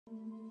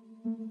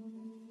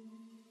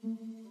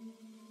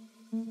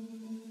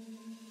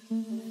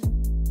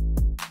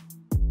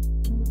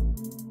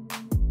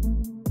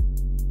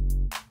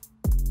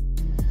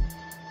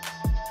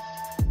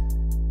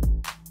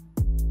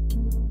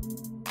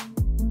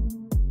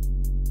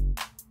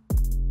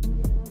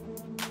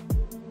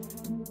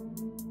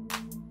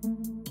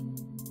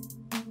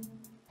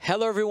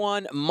Hello,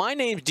 everyone. My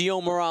name's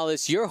Dio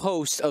Morales, your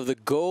host of the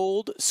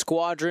Gold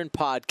Squadron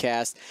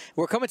podcast.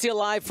 We're coming to you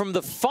live from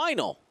the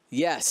final,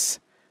 yes,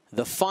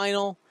 the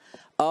final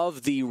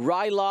of the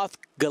Ryloth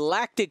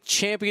Galactic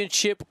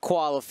Championship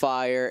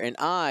qualifier, and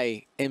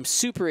I am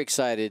super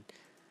excited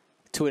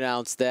to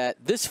announce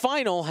that this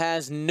final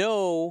has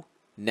no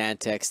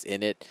Nantex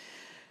in it.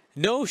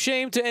 No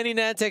shame to any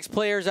Nantex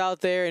players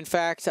out there. In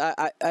fact,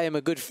 I am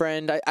a good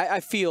friend. I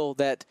feel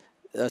that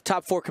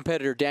top 4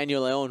 competitor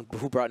Daniel Leon,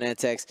 who brought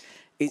Nantex,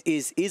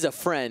 is a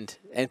friend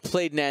and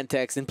played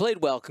Nantex and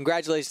played well.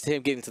 Congratulations to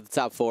him getting to the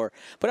top 4.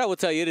 But I will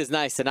tell you, it is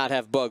nice to not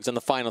have bugs on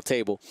the final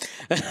table.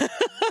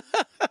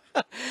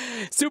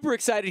 Super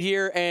excited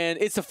here, and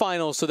it's the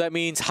final, so that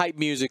means hype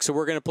music. So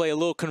we're going to play a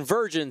little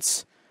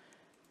convergence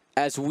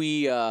as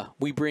we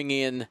bring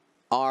in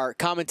our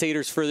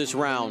commentators for this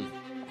round.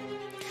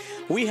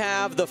 We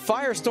have the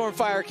Firestorm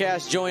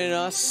Firecast joining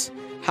us.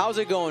 How's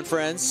it going,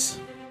 friends?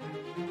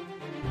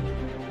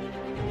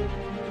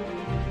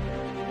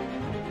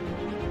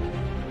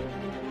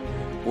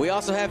 We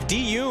also have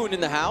D. Yoon in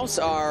the house,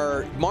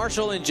 our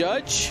marshal and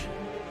judge.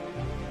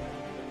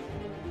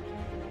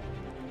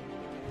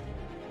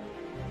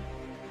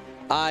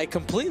 I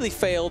completely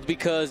failed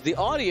because the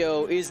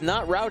audio is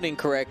not routing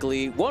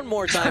correctly. One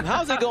more time.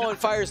 How's it going,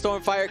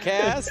 Firestorm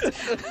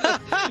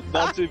Firecast?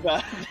 Not too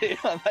bad.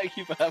 Thank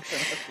you for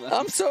having us.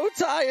 I'm so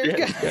tired,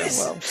 guys. Yeah,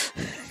 well.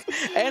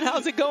 And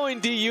how's it going,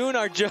 D. Yoon,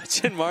 our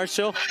judge and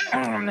marshal?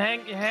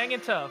 Hanging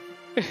tough.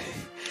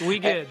 We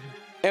good.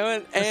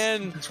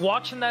 And just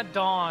watching that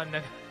dawn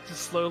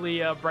just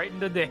slowly brighten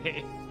the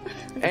day.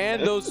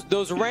 And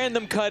those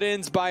random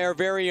cut-ins by our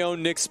very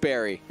own Nick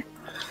Sperry.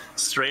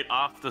 Straight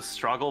off the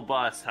struggle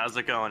bus. How's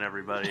it going,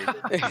 everybody?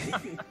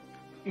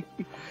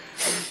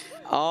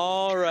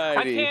 All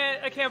righty.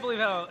 I can't believe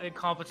how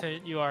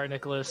incompetent you are,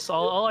 Nicholas.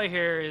 All I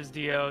hear is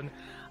Dion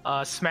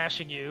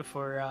smashing you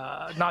for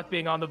not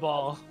being on the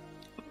ball.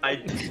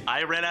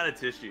 I ran out of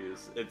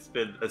tissues. It's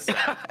been a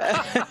sad.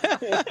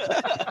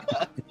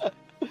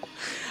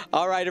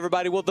 All right,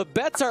 everybody. Well, the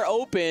bets are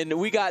open.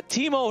 We got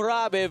Timo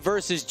Raabe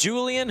versus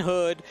Julian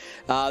Hood.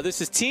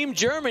 This is Team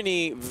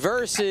Germany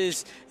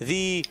versus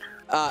the.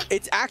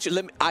 It's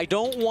actually. I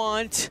don't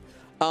want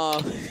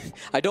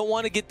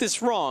to get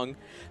this wrong.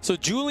 So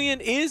Julian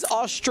is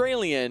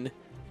Australian,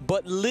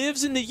 but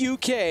lives in the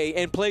UK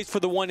and plays for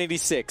the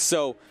 186.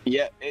 So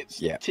yeah, it's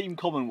Team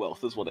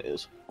Commonwealth is what it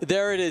is.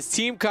 There it is,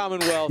 Team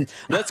Commonwealth.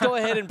 Let's go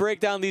ahead and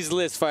break down these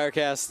lists,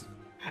 Firecast.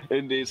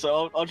 Indeed.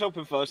 So I'll jump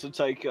in first and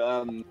take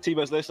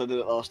Timo's list. I did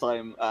it last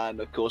time,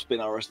 and of course,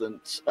 being our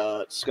resident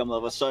scum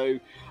lover. So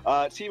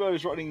Timo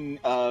is running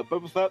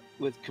Boba Fett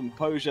with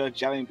Composure,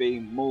 Jamming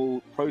Beam,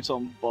 Maul,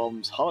 Proton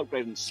Bombs, Hull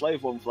Upgrade, and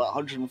Slave One for that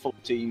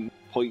 114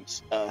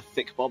 points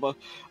thick bobber,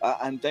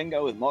 and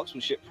Dengo with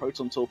Marksmanship,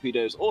 Proton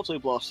Torpedoes, Auto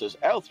Blasters,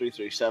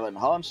 L337,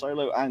 Han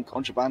Solo, and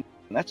Contraband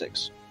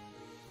Kinetics.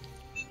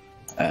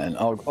 And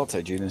I'll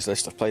take Julian's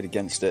list. I've played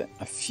against it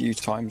a few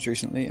times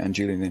recently, and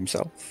Julian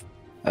himself.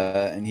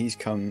 And he's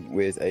come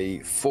with a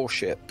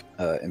 4-ship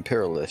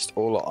Imperial list,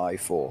 all at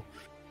I4,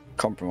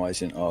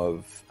 comprising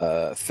of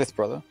 5th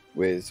Brother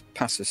with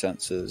passive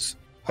sensors,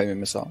 homing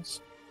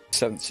missiles,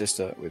 7th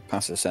Sister with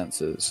passive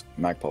sensors,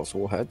 Magpulse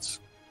warheads,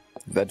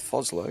 Ved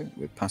Foslo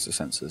with passive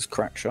sensors,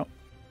 Crackshot,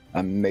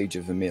 and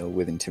Major Vermeil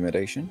with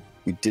intimidation.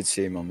 We did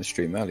see him on the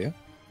stream earlier.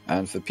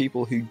 And for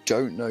people who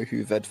don't know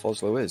who Ved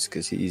Foslo is,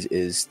 because he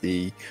is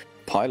the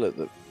pilot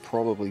that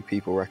probably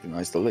people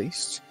recognize the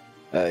least,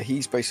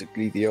 he's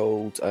basically the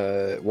old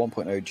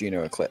 1.0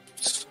 Juno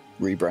Eclipse,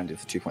 rebranded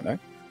for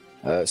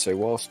 2.0. So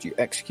whilst you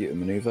execute a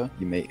maneuver,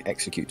 you may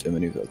execute a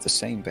maneuver of the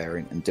same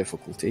bearing and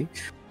difficulty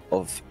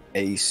of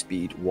a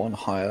speed 1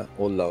 higher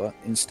or lower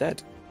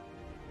instead.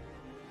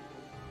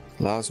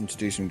 Allows them to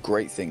do some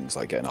great things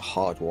like getting a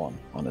hard 1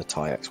 on a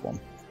TIE X1.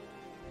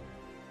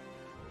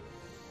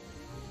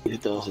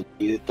 It does,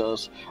 indeed it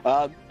does.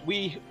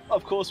 We,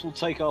 of course, will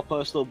take our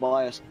personal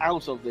bias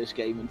out of this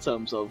game in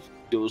terms of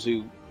those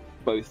who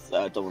both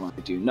Dom and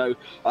I do know.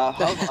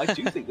 However, I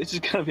do think this is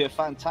going to be a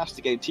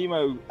fantastic game.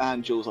 Timo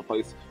and Jules are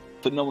both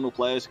phenomenal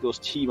players. Of course,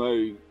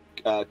 Timo,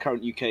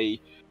 current UK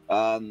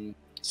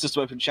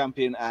System Open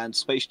champion and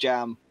Space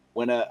Jam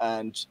winner,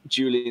 and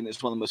Julian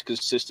is one of the most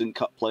consistent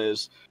cup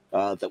players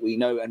that we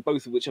know, and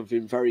both of which have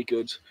been very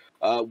good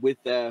with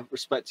their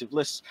respective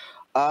lists.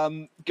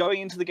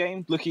 Going into the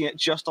game, looking at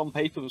just on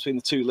paper between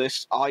the two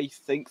lists, I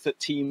think that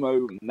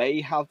Timo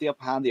may have the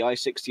upper hand, the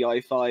I-60,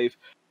 I-5,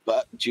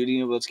 but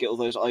Julian will be able to get all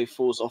those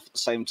I-4s off at the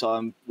same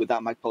time with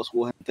that Magpulse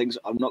warhead things.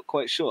 I'm not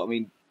quite sure. I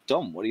mean,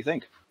 Dom, what do you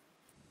think?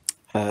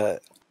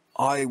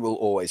 I will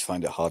always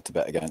find it hard to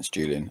bet against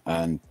Julian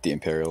and the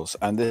Imperials,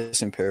 and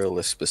this Imperial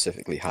list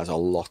specifically has a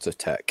lot of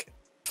tech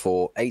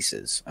for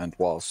aces, and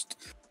whilst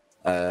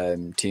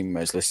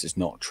Timo's list is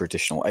not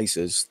traditional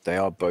aces, they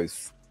are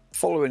both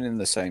following in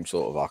the same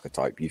sort of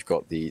archetype. You've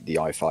got the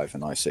I-5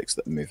 and I-6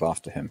 that move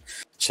after him,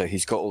 so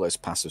he's got all those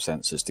passive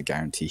sensors to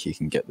guarantee he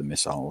can get the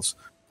missiles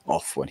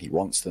off when he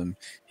wants them.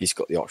 He's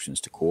got the options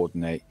to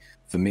coordinate.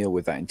 Vermeil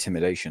with that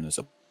intimidation as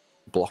a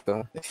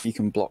blocker. If he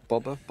can block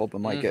Boba, Boba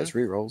might get his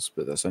rerolls,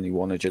 but that's only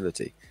 1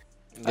 agility.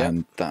 Yep.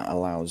 And that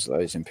allows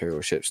those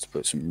Imperial ships to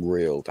put some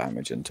real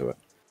damage into it.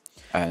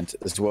 And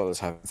as well as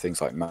having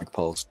things like Mag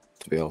Pulse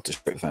to be able to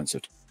strip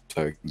defensive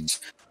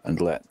tokens and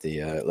let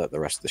the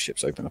rest of the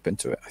ships open up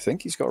into it. I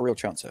think he's got a real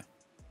chance here.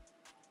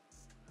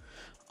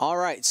 All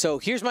right, so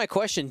here's my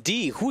question.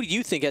 D, who do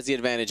you think has the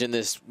advantage in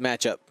this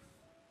matchup?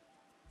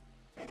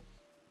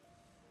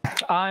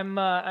 I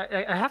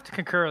have to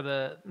concur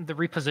the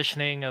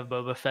repositioning of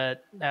Boba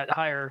Fett at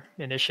higher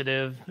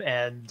initiative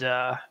and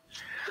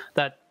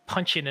that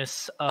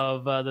punchiness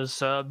of those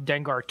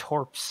Dengar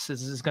torps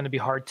is going to be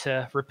hard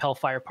to repel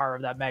firepower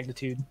of that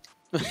magnitude.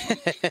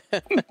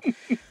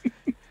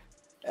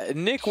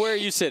 Nick, where are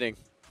you sitting?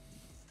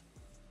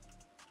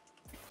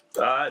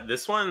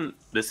 This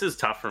is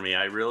tough for me.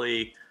 I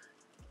really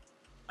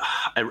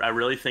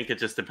think it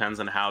just depends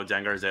on how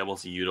Dengar is able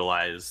to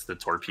utilize the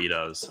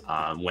torpedoes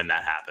when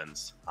that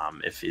happens.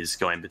 If he's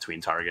going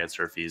between targets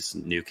or if he's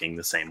nuking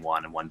the same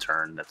one in one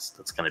turn,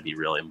 that's going to be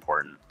really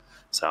important.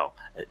 So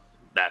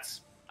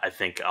I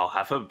think I'll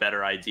have a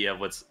better idea of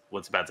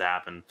what's about to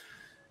happen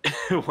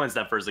once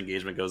that first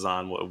engagement goes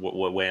on,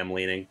 what way I'm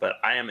leaning. But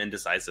I am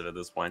indecisive at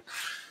this point.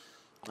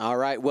 All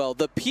right, well,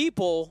 the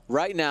people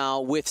right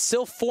now, with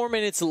still 4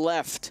 minutes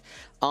left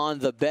on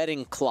the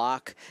betting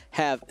clock,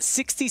 have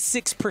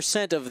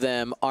 66% of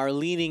them are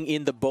leaning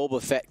in the Boba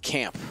Fett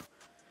camp.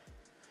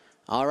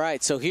 All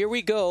right, so here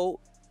we go.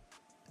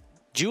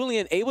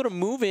 Julian able to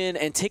move in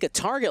and take a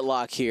target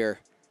lock here.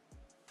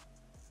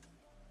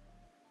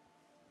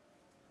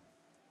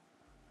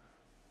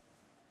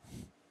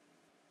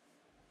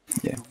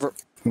 Yeah,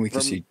 we can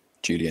see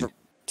Julian.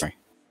 Sorry.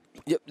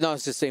 Yep, no,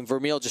 it's the same.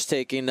 Vermeil just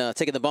taking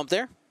the bump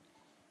there.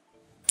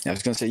 Yeah, I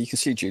was going to say, you can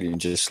see Julian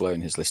just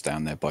slowing his list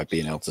down there by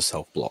being able to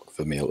self-block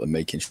Vermeil and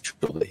making sure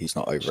that he's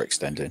not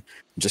overextending.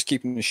 Just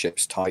keeping the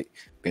ships tight,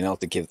 being able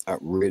to give that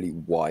really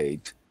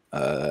wide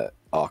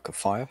arc of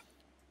fire,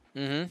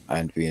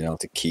 and being able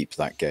to keep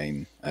that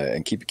game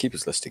and keep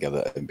his list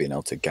together and being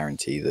able to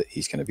guarantee that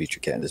he's going to be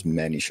getting as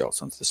many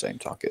shots onto the same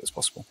target as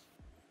possible.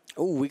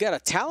 Oh, we got a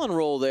Talon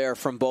roll there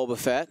from Boba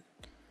Fett.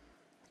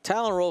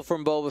 Talon roll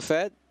from Boba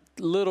Fett.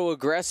 Little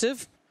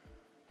aggressive,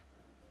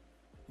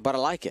 but I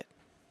like it.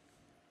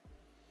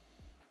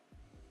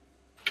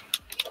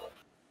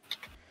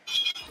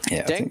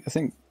 Yeah, I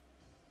think.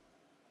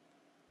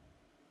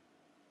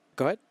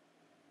 Go ahead.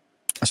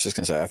 I was just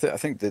going to say, I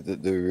think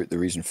the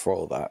reason for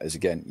all that is,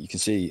 again, you can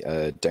see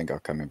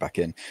Dengar coming back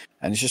in,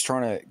 and it's just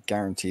trying to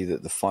guarantee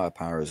that the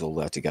firepower is all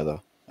there together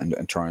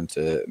and trying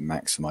to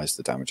maximize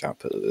the damage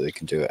output that they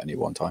can do at any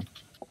one time.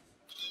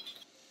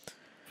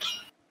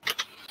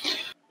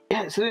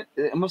 Yeah,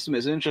 I must admit,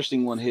 it's an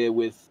interesting one here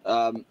with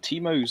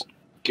Timo's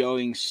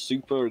going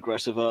super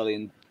aggressive early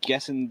and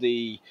getting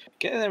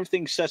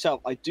everything set up.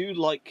 I do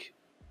like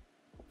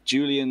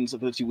Julian's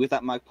ability with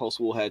that Mag Pulse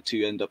Warhead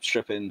to end up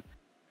stripping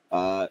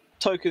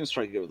tokens,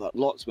 trying to get rid of that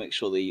lot to make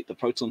sure the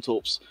Proton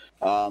Torps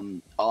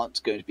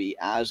aren't going to be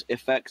as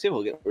effective.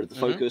 I'll get rid of the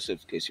focus in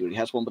case he already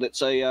has one, but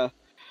it's a...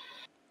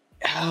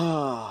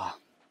 I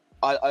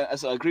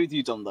agree with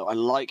you, Dom, though. I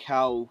like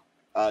how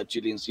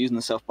Julian's using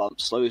the self-bump,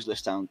 slow his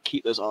list down,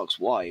 keep those arcs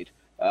wide.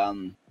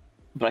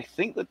 But I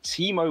think that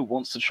Timo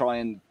wants to try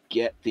and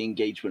get the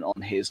engagement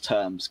on his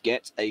terms,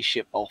 get a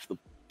ship off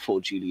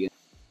before Julian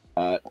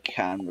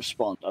can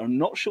respond. I'm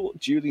not sure what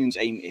Julian's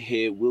aim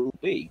here will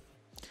be.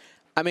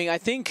 I mean, I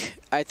think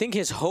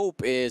his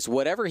hope is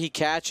whatever he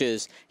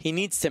catches, he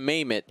needs to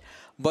maim it.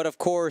 But of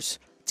course,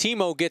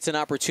 Timo gets an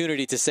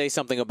opportunity to say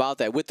something about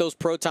that with those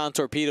proton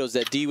torpedoes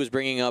that D was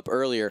bringing up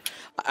earlier.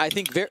 I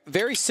think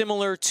very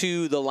similar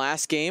to the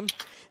last game.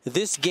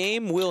 This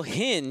game will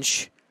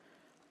hinge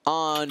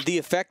on the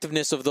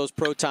effectiveness of those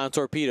proton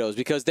torpedoes,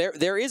 because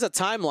there is a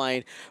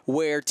timeline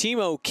where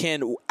Timo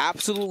can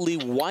absolutely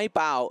wipe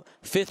out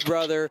Fifth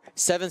Brother,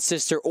 Seventh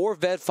Sister, or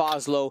Ved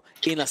Foslo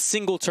in a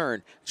single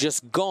turn,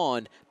 just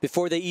gone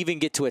before they even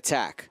get to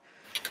attack.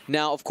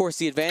 Now, of course,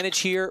 the advantage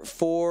here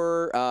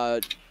for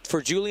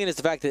Julian is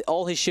the fact that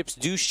all his ships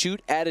do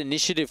shoot at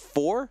initiative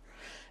 4.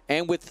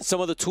 And with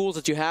some of the tools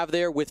that you have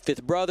there, with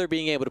Fifth Brother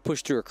being able to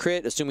push through a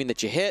crit, assuming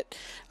that you hit,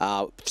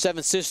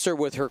 Seventh Sister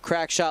with her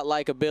crack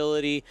shot-like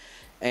ability,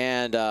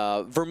 and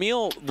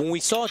Vermeil, when we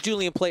saw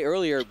Julian play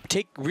earlier,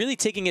 really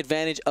taking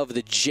advantage of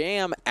the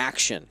jam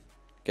action.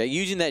 Okay,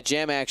 using that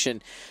jam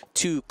action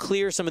to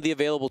clear some of the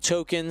available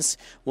tokens.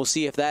 We'll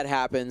see if that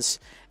happens.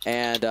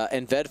 And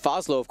Ved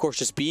Foslo, of course,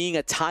 just being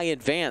a tie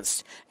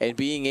advanced and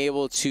being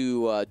able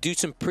to do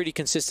some pretty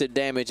consistent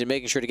damage and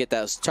making sure to get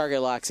those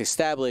target locks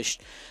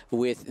established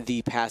with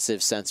the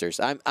passive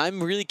sensors.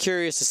 I'm really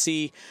curious to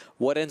see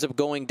what ends up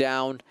going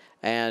down.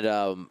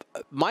 And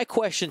my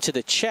question to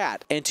the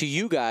chat and to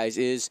you guys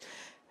is,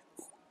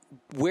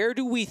 where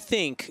do we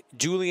think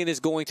Julian is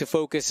going to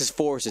focus his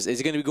forces? Is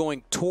he going to be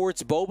going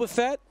towards Boba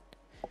Fett,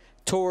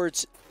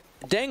 towards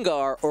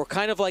Dengar, or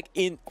kind of like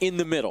in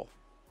the middle?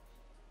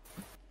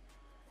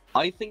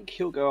 I think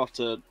he'll go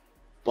after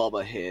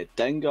Boba here.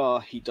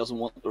 Dengar, he doesn't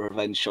want the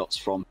revenge shots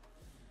from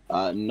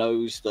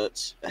knows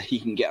that he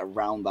can get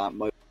around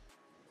that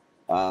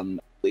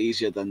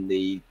easier than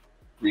the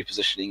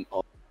repositioning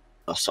of.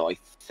 So I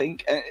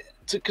think,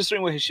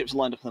 considering where his ships are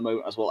lined up at the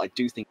moment as well, I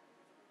do think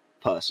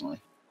personally.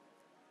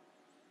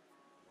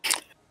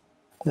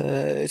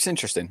 It's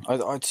interesting.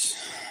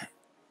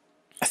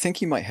 I think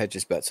he might hedge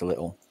his bets a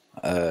little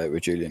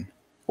with Julian,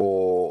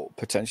 or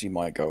potentially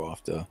might go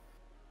after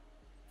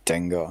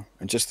Dengar.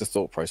 And just the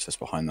thought process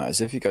behind that is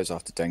if he goes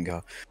after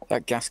Dengar,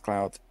 that gas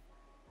cloud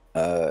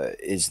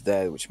is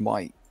there, which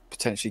might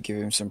potentially give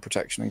him some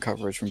protection and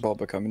coverage from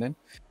Boba coming in.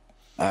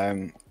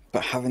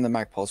 But having the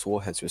Magpulse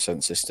warheads with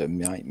 7th Sister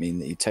might mean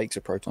that he takes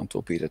a proton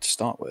torpedo to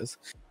start with.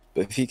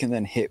 But if he can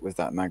then hit with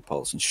that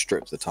Magpulse and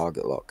strip the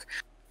target lock,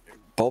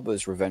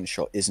 Boba's revenge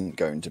shot isn't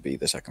going to be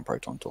the second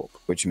proton torp,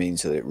 which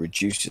means that it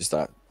reduces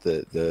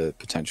the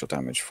potential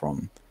damage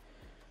from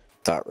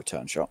that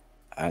return shot,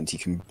 and he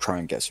can try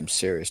and get some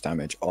serious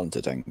damage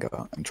onto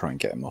Dengar and try and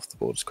get him off the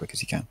board as quick as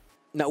he can.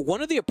 Now,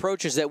 one of the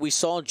approaches that we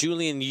saw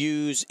Julian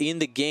use in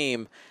the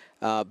game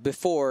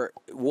before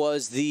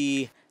was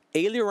the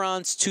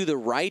ailerons to the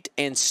right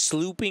and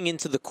slooping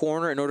into the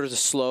corner in order to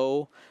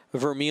slow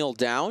Vermeil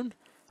down.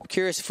 I'm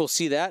curious if we'll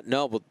see that.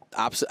 No, but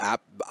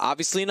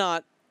obviously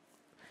not.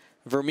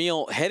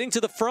 Vermeil heading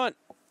to the front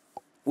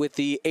with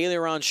the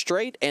aileron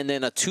straight and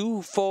then a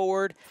 2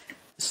 forward,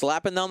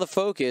 slapping down the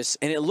focus.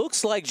 And it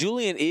looks like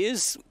Julian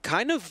is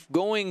kind of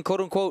going,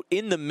 quote-unquote,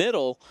 in the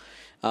middle.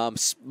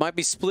 Might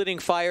be splitting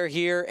fire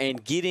here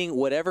and getting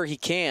whatever he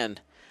can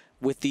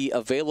with the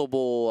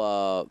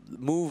available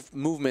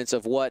movements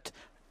of what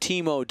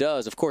Timo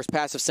does. Of course,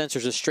 passive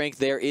sensors of strength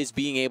there is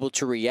being able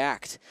to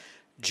react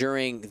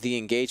during the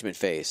engagement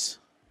phase.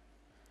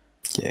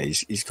 Yeah,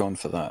 he's gone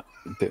for that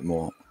a bit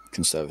more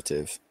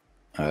conservative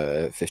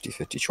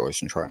 50-50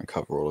 choice and try and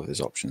cover all of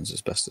his options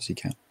as best as he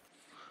can.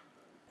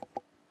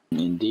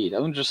 Indeed.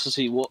 I'm interested to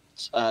see what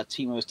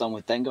Timo has done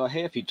with Dengar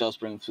here. If he does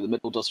bring him through the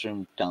middle, does bring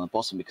him down the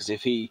bottom, because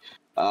if he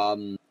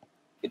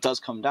it does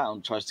come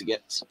down, tries to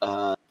get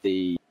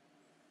the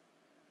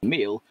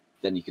meal,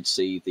 then you could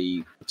see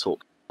the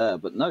talk there.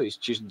 But no, he's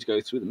choosing to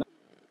go through the middle.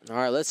 All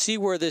right, let's see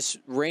where this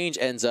range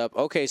ends up.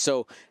 Okay,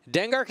 so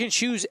Dengar can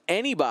choose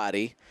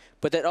anybody,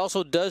 but that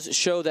also does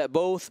show that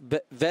both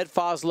Ved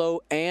Foslo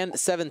and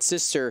 7th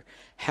Sister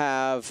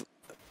have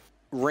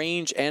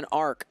range and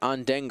arc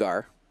on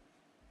Dengar.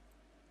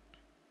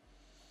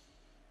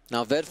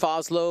 Now, Ved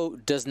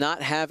Foslo does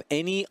not have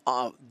any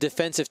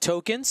defensive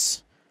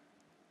tokens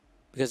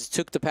because it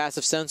took the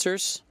passive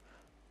sensors.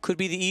 Could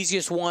be the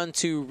easiest one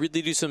to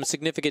really do some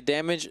significant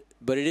damage,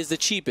 but it is the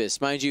cheapest.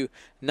 Mind you,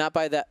 not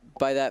by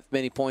that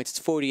many points. It's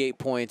 48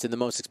 points, and the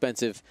most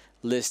expensive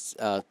list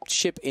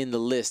ship in the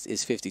list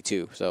is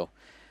 52. So,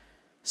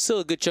 still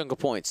a good chunk of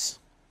points.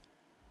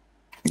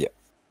 Yeah.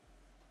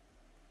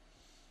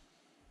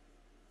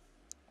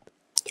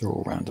 They're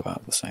all round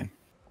about the same.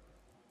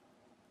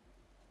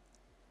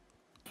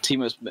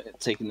 Timo's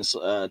taking this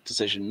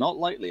decision not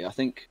lightly.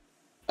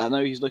 I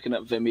know he's looking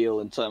at Vermeil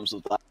in terms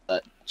of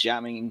that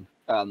jamming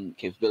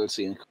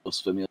capability and, of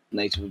course, Vermeil's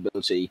native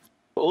ability,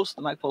 but also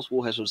the Magpulse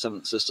warheads from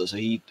 7th Sister. So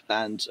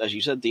and as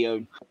you said,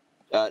 Dio,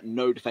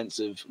 no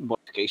defensive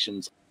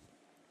modifications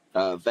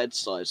Ved's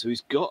side. So he's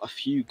got a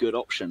few good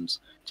options.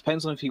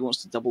 Depends on if he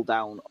wants to double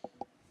down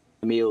on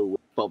Vermeil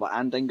with Boba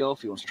and Dengar,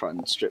 if he wants to try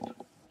and strip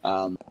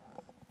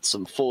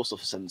some force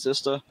off 7th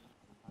Sister.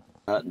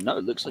 No,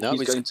 it looks like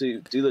he's going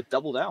to do the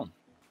double down.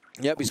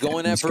 Yep, he's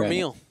going at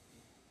Vermeil.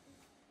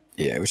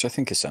 Yeah, which I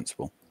think is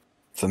sensible.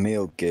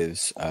 Vermeil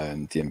gives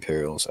the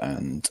Imperials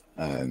and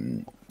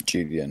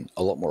Julian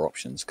a lot more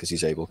options because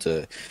he's able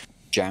to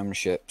jam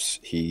ships.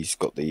 He's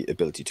got the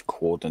ability to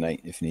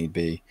coordinate if need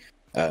be.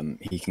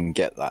 He can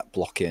get that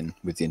block in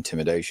with the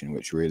intimidation,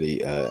 which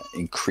really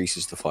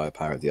increases the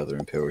firepower of the other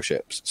Imperial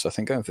ships. So I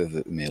think going for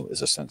Vermeil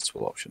is a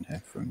sensible option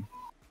here from.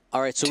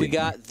 All right, so we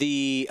got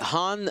the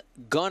Han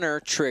Gunner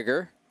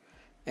trigger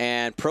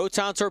and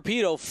Proton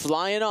Torpedo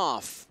flying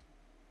off.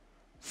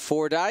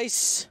 4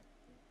 dice.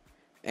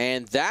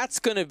 And that's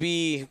going to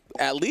be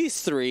at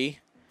least 3.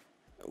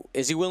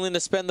 Is he willing to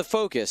spend the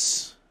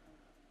focus?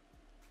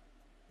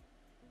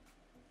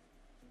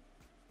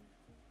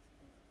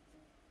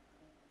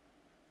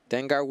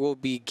 Dengar will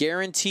be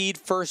guaranteed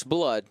first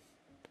blood.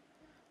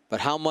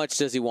 But how much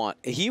does he want?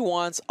 He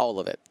wants all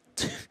of it.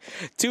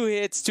 2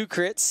 hits, 2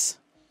 crits.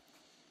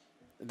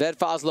 Ved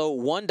Foslo,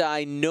 1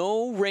 die,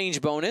 no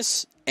range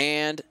bonus.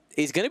 And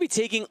he's going to be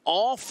taking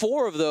all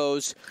 4 of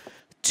those.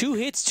 2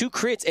 hits, 2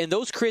 crits, and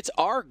those crits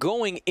are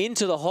going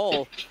into the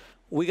hull.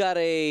 We got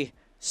a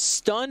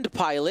stunned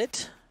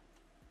pilot.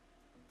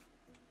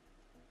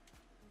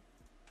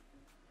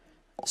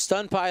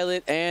 Stunned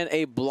pilot and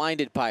a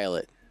blinded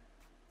pilot.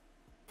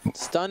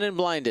 Stunned and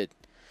blinded.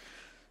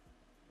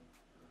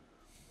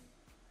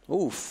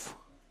 Oof.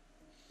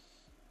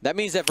 That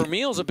means that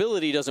Vermeil's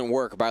ability doesn't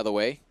work, by the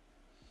way.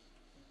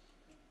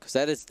 Because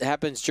that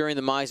happens during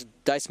the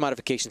dice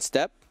modification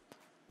step.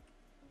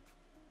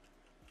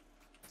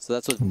 So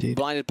that's what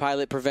Blinded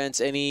Pilot prevents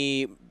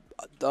any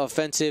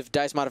offensive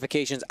dice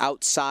modifications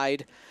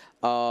outside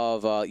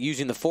of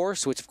using the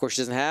Force, which of course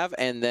she doesn't have,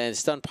 and then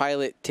Stun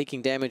Pilot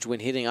taking damage when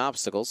hitting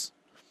obstacles.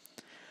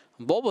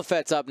 Boba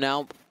Fett's up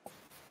now.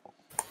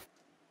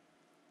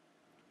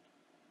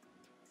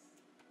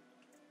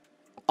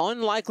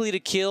 Unlikely to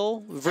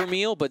kill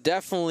Vermeil, but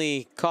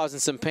definitely causing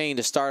some pain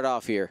to start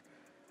off here.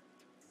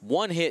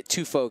 1 hit,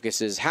 2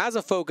 focuses. Has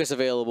a focus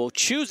available.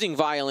 Choosing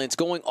violence,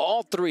 going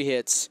all 3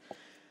 hits.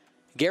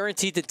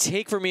 Guaranteed to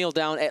take Vermeil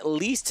down at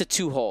least to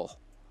 2 hull.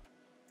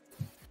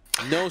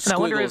 No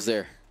squiggles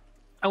there.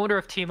 I wonder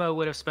if Timo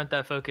would have spent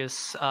that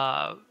focus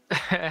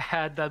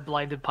had that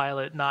blinded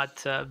pilot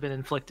not been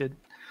inflicted.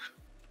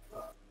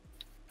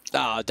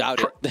 Oh, doubt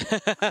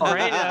it.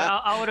 Right?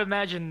 I would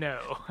imagine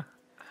no.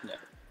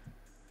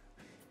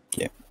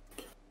 Yeah.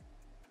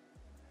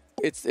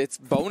 It's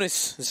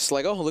bonus. It's just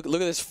like, oh, look at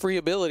this free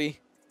ability.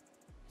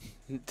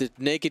 The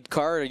naked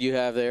card you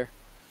have there.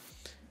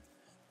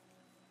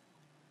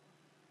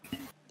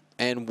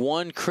 And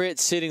 1 crit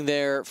sitting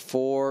there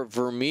for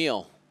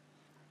Vermeil.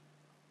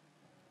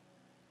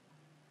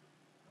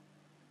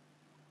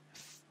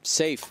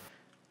 Safe.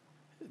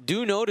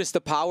 Do notice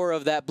the power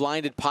of that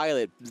blinded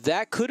pilot.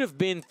 That could have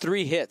been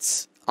 3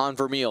 hits on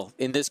Vermeil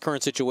in this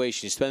current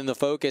situation. Spending the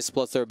focus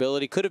plus their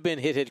ability. Could have been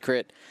hit,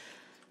 crit.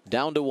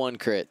 Down to 1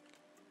 crit.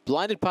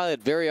 Blinded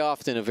pilot, very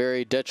often a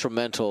very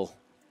detrimental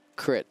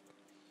crit.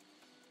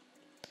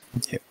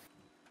 Yep.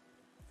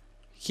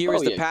 Here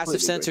is the passive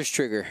sensors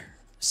trigger.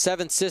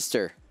 Seventh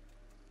Sister.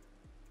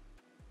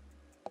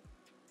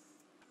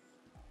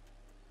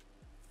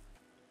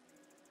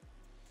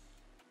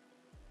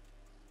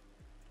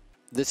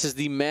 This is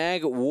the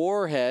Mag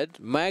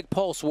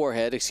Pulse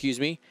Warhead, excuse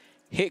me.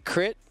 Hit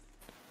crit.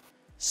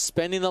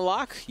 Spending the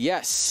lock?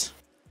 Yes.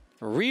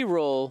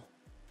 Reroll.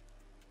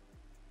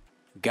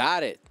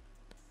 Got it.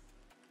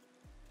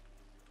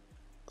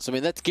 So, I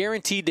mean, that's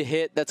guaranteed to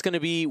hit. That's going to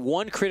be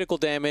 1 critical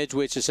damage,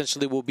 which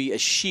essentially will be a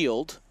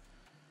shield.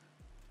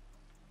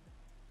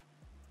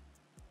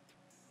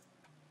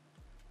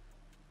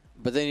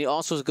 But then he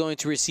also is going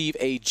to receive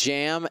a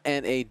jam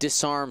and a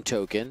disarm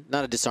token.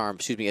 Not a disarm,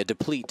 excuse me, a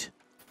deplete.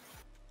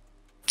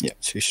 Yeah,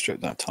 so he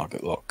stripped that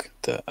target lock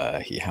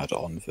that he had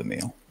on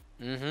Vermeil.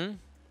 Mm-hmm.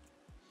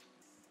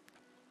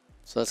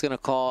 So that's going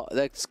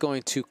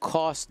to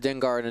cost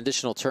Dengar an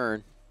additional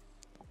turn.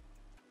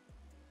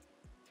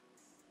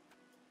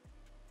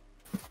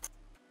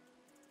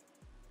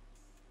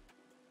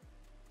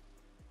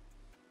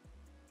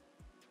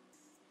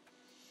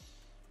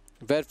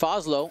 Ved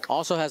Foslo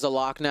also has a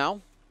lock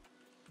now,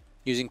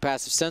 using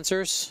passive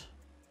sensors.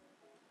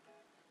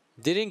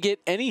 Didn't get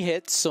any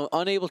hits, so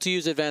unable to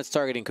use advanced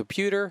targeting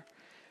computer.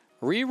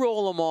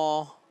 Reroll them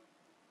all.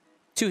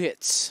 2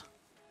 hits.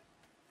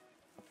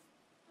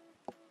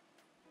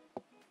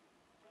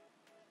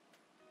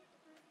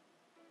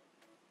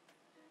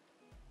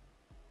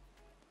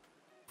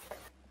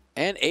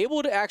 And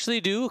able to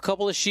actually do a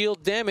couple of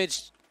shield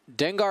damage.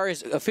 Dengar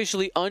is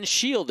officially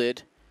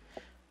unshielded.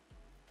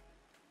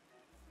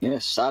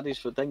 Yes, saddies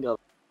for Dengar,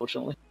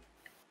 unfortunately.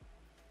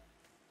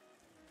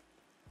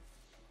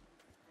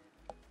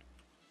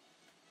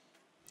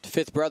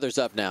 Fifth brother's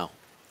up now.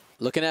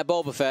 Looking at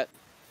Boba Fett.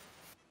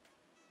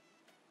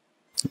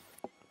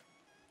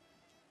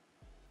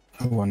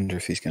 I wonder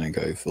if he's going to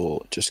go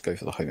for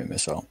the homing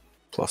missile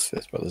plus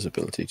Fifth brother's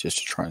ability just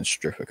to try and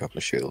strip a couple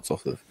of shields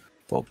off of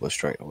Boba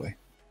straight away.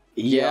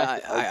 Yeah,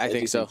 I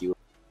think so.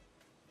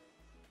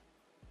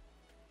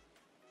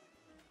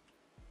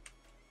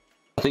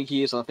 I think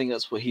he is. I think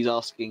that's what he's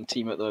asking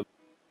Timo at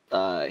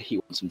the. He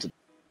wants him to.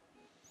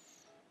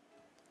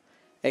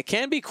 It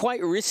can be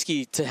quite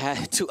risky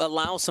to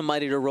allow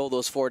somebody to roll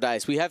those 4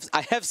 dice.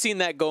 I have seen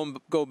that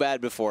go bad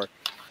before.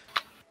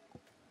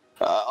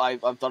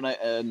 I've done it,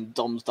 and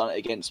Dom's done it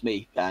against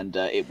me, and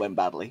it went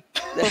badly.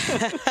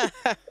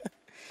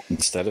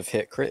 Instead of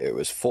hit crit, it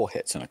was 4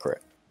 hits and a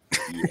crit.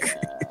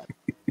 Yeah.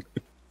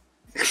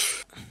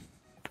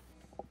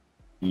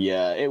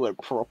 Yeah, it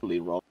went properly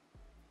wrong.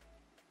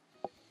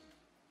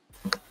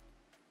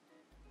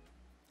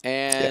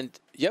 And,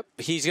 yep,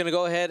 he's going to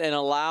go ahead and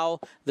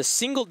allow the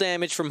single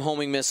damage from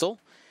homing missile,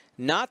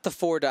 not the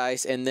 4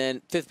 dice, and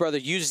then Fifth Brother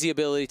uses the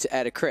ability to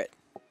add a crit.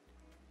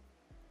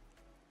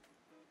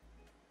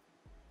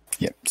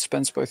 Yep,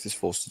 spends both his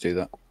force to do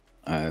that,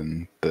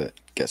 but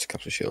gets a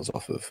couple of shields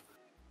off of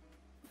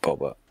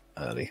Boba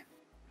early.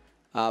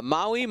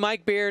 Maui,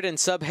 Mike Beard, and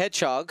Sub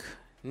Hedgehog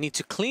need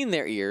to clean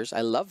their ears.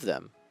 I love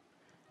them.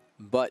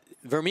 But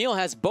Vermeil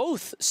has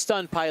both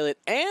Stunned Pilot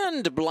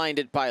and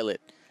Blinded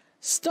Pilot.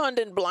 Stunned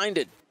and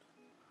blinded.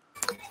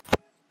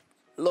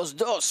 Los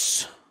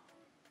dos.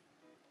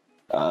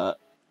 No,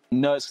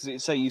 it's because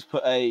it's saying he's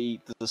put the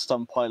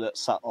Stun Pilot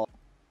sat on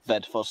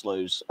Ved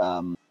Foslo's bit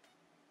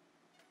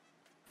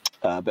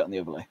on the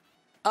overlay.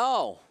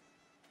 Oh.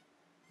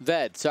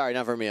 Ved, sorry,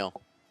 not Vermeil.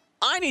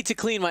 I need to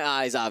clean my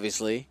eyes,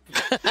 obviously.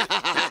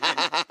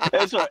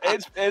 It's right.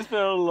 It's been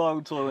a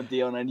long tournament,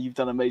 Dion, and you've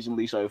done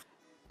amazingly so.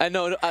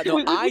 No, I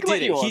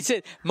did it. He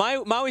said,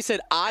 Maui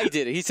said, I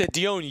did it. He said,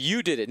 Dion,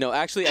 you did it. No,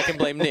 actually, I can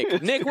blame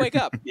Nick. Nick, wake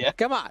up. Yeah.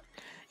 Come on.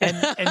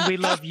 And we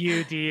love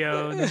you,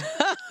 Dion.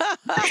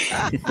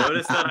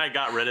 Notice that I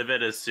got rid of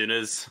it as soon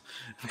as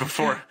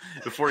before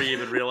you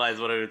even realized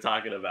what I was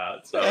talking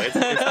about. So it's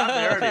not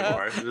there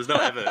anymore. There's no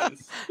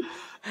evidence.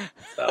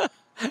 So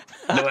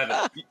no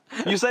evidence.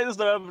 You say there's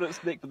no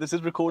evidence, Nick, but this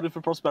is recorded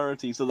for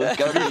prosperity, so there's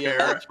going to be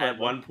Fair, at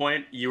one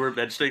point, you were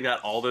mentioning that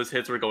all those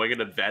hits were going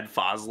into Ved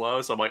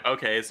Foslo, so I'm like,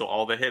 okay, so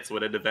all the hits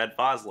went into Ved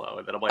Foslo,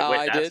 and then I'm like,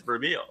 wait, that's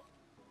Vermeil.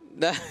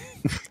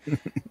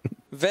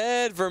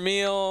 Ved,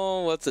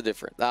 Vermeil, what's the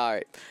difference? All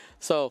right,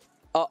 so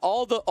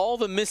all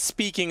the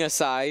misspeaking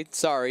aside,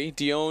 sorry,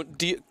 Dion,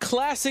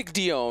 classic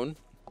Dion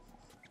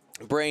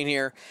brain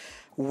here.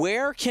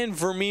 Where can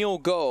Vermeil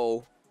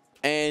go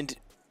and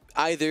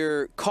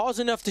either cause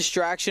enough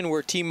distraction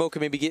where Timo can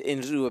maybe get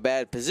into a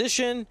bad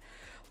position,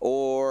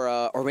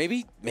 or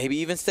maybe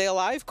even stay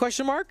alive?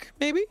 Question mark?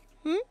 Maybe.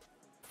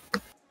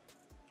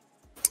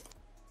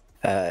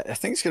 I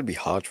think it's going to be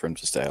hard for him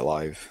to stay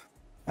alive.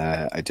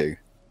 I do,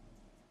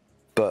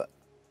 but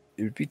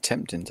it would be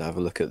tempting to have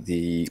a look at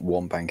the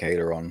one bank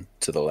aileron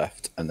to the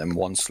left and then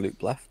one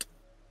sloop left.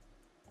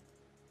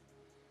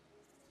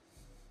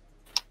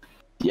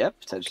 Yeah,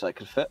 potentially that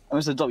could fit. I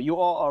mean, so Dom, you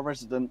are our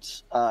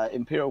resident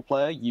Imperial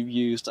player. You've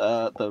used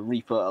the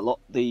Reaper a lot,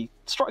 the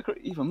Striker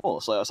even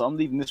more. So I'm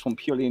leaving this one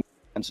purely in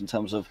hands in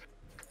terms of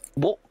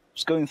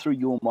what's going through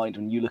your mind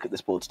when you look at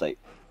this board state,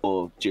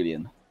 or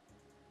Julian.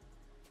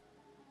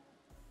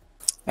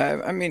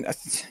 I mean,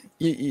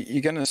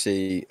 you're going to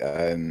see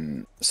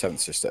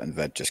Seventh Sister and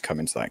Ved just come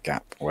into that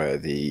gap where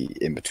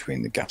in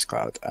between the gas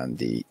cloud and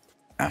the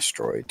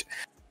asteroid.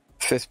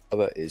 Fifth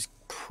Brother is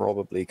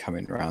probably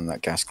coming around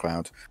that gas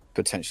cloud,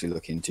 potentially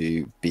looking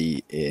to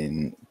be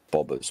in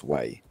Bobber's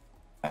way.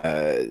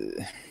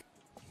 The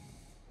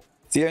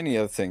only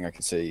other thing I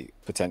can see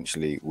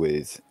potentially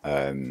with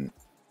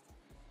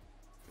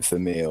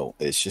Vermeil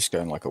is just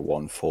going like a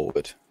one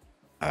forward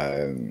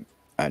and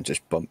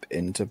just bump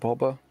into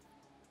Bobber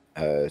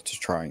to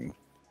try and...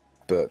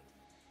 But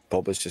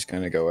Bobber's just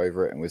going to go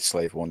over it, and with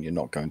Slave 1 you're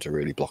not going to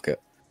really block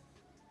it.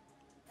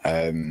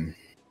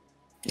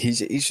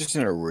 He's just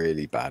in a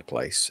really bad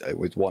place.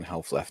 With 1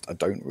 health left, I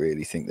don't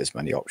really think there's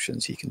many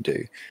options he can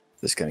do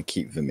that's going to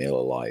keep Vermeil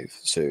alive.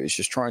 So it's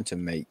just trying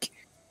to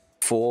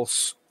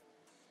force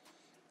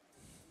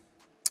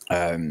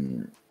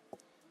Timo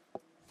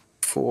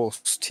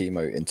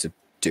into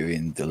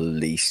doing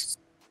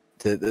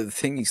the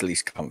thing he's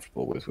least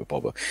comfortable with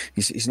Bobber.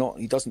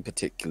 He doesn't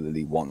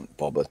particularly want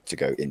Bobber to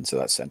go into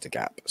that center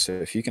gap. So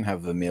if you can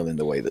have Vermeil in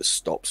the way that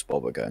stops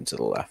Bobber going to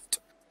the left,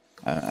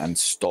 and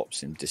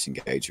stops him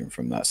disengaging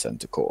from that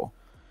center core,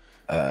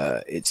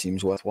 it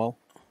seems worthwhile.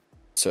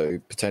 So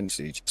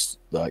potentially just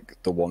like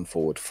the one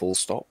forward full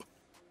stop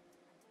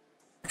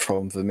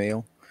from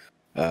Vermeil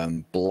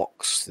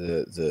blocks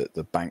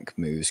the bank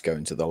moves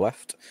going to the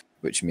left,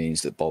 which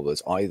means that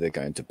Bobber's either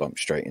going to bump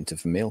straight into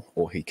Vermeil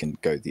or he can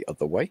go the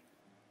other way.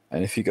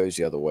 And if he goes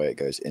the other way, it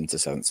goes into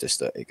Seventh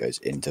Sister, it goes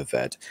into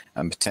Ved,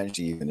 and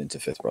potentially even into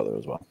Fifth Brother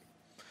as well.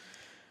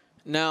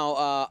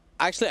 Now,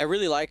 actually, I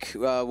really like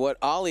what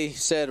Ollie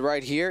said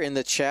right here in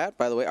the chat.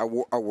 By the way,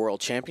 our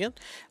world champion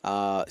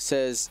he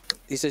says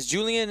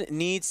Julian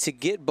needs to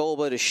get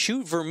Boba to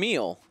shoot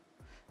Vermeil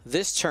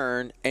this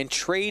turn and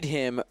trade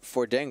him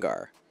for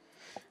Dengar.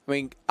 I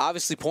mean,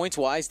 obviously,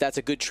 points-wise, that's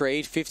a good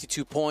trade.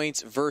 52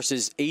 points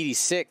versus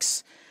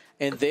 86,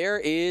 and there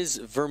is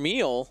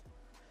Vermeil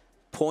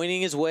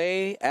pointing his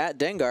way at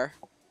Dengar.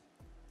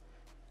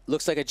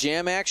 Looks like a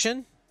jam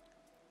action.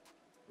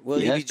 Will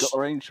he got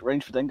range for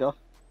Dengar.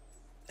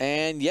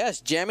 And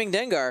yes, jamming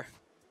Dengar.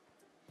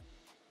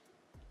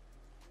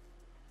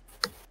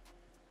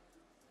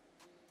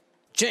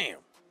 Jam.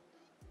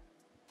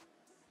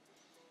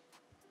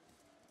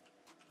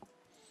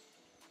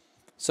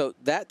 So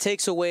that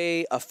takes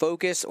away a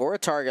focus or a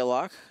target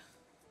lock.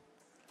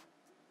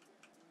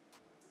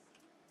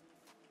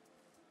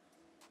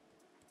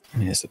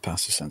 Yes, the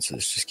passive sensor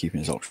is just keeping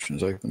his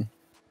options open.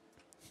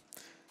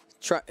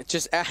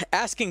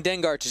 Asking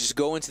Dengar to just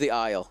go into the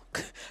aisle.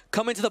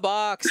 Come into the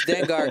box,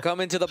 Dengar. Come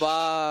into the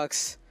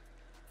box.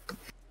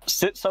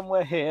 Sit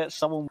somewhere here.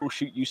 Someone will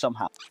shoot you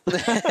somehow.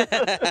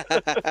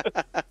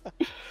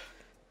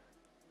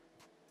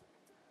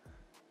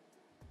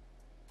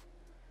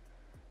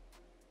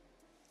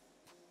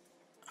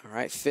 All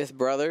right, Fifth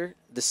Brother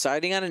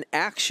deciding on an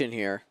action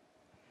here.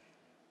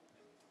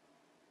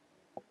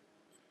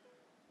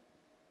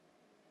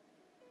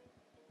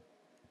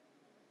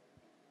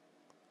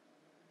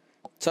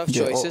 Tough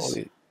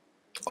choices.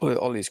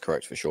 Ollie's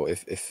correct for sure.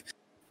 If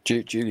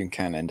Julian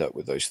can end up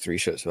with those 3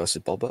 shots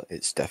versus Bobber,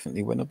 it's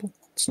definitely winnable.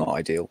 It's not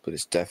ideal, but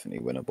it's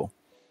definitely winnable.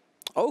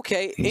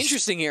 Okay,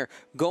 interesting here.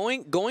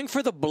 Going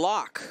for the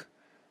block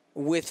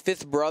with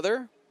Fifth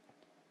Brother.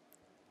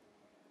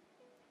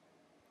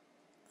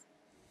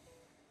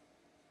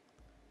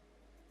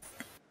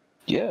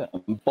 Yeah,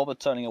 Bobber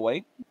turning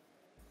away.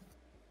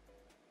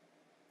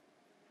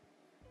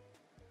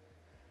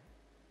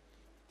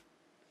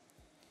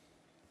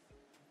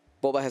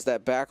 Boba has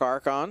that back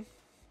arc on.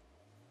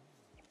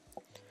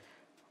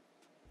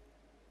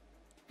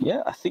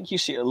 Yeah, I think you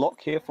see a lock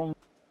here from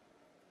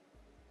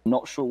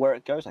not sure where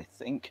it goes. I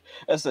think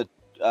as a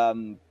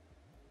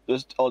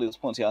as Ollie was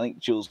pointing out, I think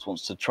Jules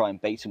wants to try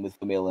and bait him with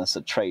Vermeil and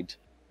to trade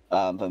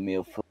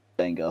Vermeil for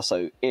Dengar.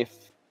 So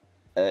if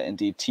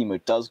indeed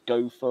Timo does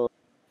go for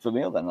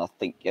Vermeil, then I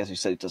think, as you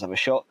said, he does have a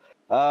shot.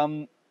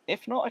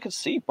 If not, I could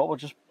see Boba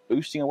just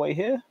boosting away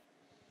here.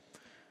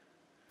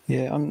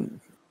 Yeah,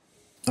 I'm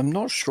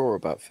not sure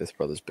about Fifth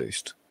Brother's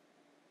boost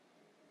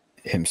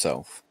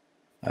himself,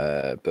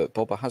 but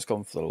Boba has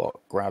gone for the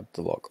lock, grabbed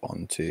the lock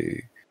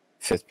onto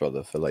Fifth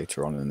Brother for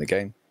later on in the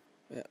game.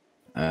 Yeah.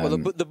 Well,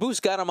 the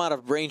boost got him out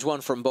of range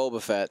 1 from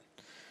Boba Fett,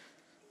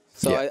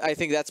 so yeah. I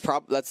think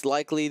that's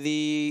likely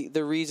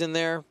the reason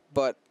there.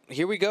 But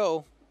here we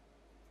go.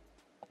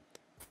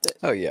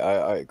 Oh yeah,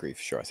 I agree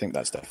for sure. I think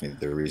that's definitely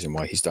the reason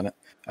why he's done it.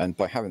 And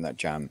by having that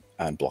jam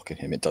and blocking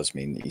him, it does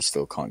mean that he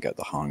still can't get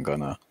the Han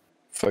Gunner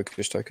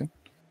focus token.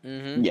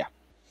 Mm-hmm. Yeah.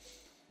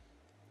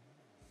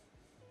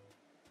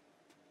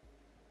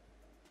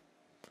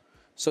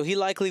 So he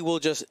likely will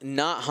just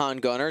not Han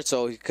Gunner,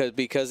 so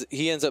because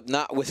he ends up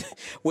not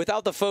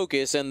without the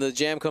focus, and the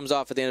jam comes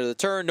off at the end of the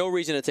turn. No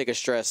reason to take a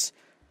stress.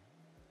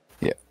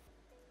 Yeah.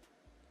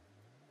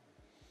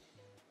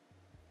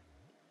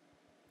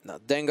 Now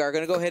Dengar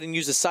going to go ahead and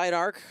use the side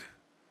arc.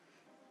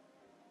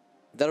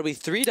 That'll be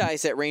 3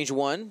 dice at range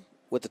 1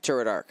 with the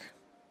turret arc.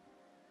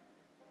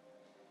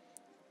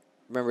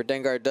 Remember,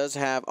 Dengar does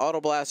have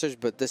auto blasters,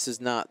 but this is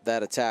not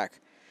that attack.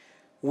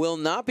 Will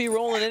not be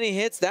rolling any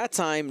hits that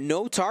time.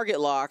 No target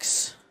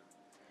locks.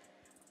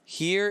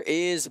 Here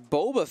is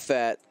Boba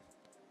Fett.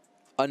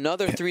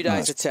 Another 3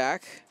 dice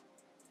attack.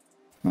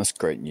 That's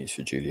great news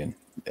for Julian.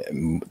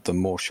 The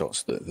more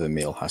shots that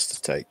Vermeil has to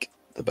take,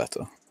 the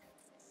better.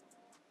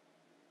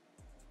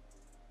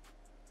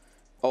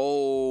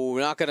 Oh,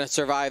 not going to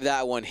survive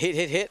that one. Hit,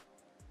 hit, hit.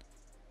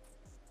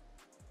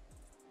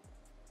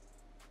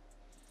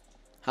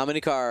 How many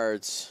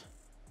cards?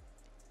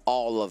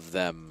 All of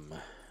them.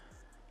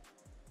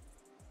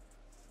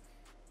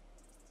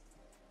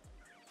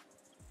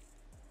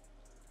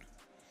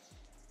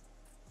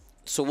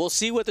 So we'll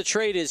see what the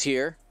trade is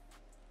here.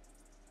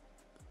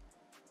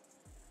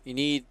 You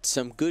need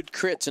some good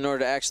crits in order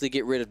to actually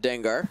get rid of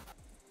Dengar.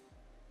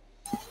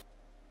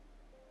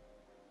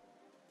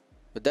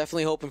 But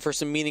definitely hoping for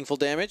some meaningful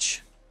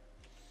damage.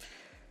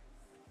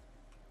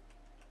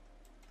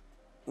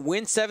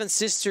 When Seven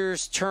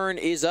Sisters' turn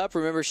is up,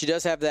 remember she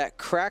does have that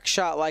crack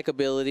shot-like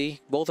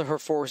ability. Both of her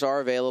force are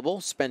available.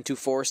 Spend 2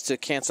 force to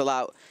cancel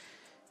out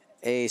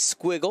a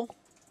squiggle.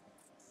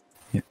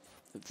 Yeah.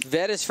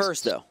 Ved is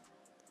first, though.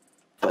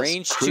 That's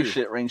Range 2.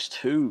 crucial at range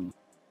 2.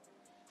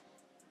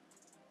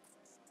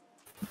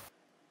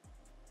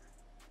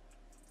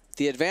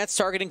 The advanced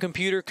targeting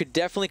computer could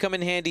definitely come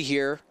in handy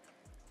here.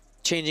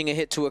 Changing a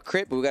hit to a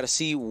crit, but we've got to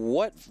see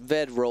what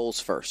Ved rolls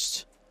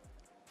first.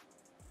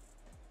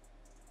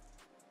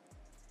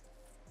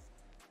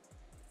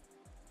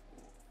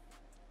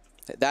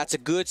 That's a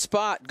good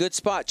spot. Good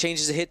spot.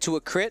 Changes a hit to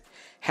a crit.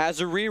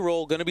 Has a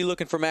reroll. Going to be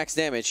looking for max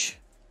damage.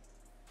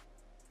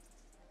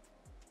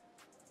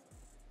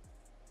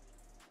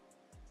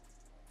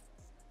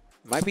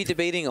 Might be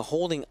debating a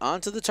holding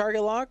onto the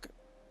target lock.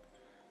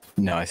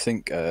 No, I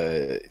think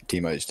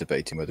Timo is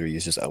debating whether he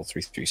uses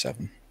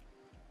L337.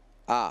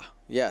 Ah,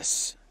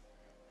 yes.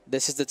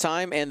 This is the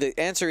time, and the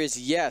answer is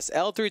yes.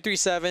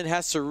 L337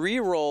 has to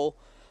re-roll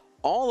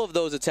all of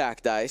those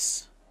attack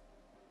dice.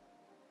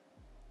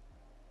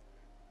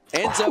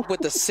 Ends up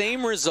with the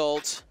same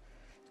result,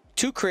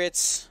 2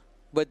 crits,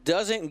 but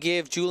doesn't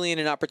give Julian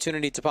an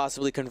opportunity to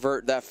possibly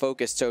convert that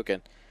focus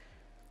token.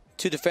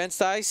 2 defense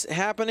dice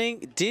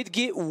happening. Did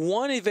get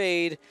 1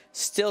 evade,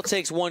 still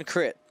takes 1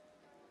 crit.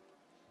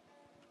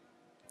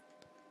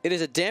 It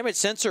is a damage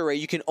sensor array.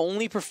 You can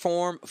only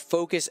perform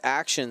focus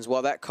actions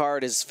while that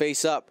card is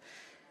face up.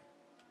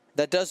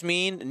 That does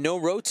mean no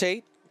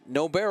rotate,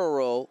 no barrel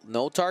roll,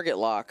 no target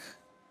lock.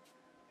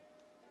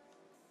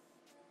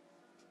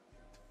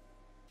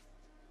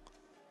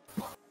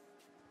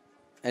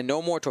 And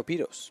no more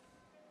torpedoes.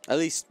 At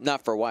least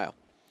not for a while.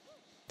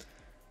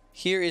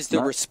 Here is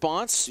the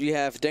response. You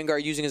have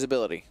Dengar using his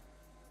ability.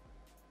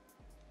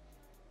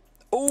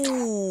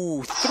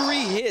 Ooh, 3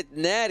 hit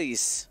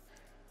natties.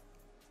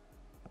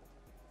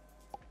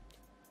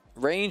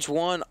 Range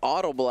 1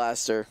 auto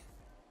blaster.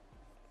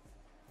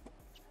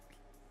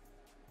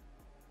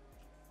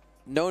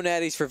 No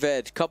natties for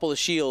Ved. Couple of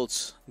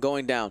shields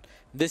going down.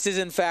 This is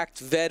in fact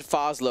Ved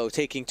Foslo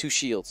taking 2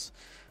 shields.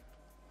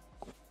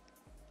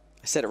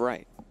 I said it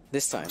right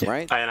this time,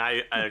 right? And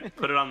I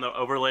put it on the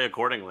overlay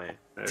accordingly.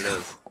 There it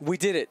is. We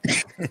did it.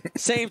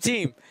 Same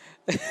team.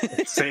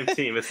 Same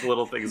team. It's the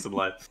little things in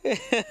life.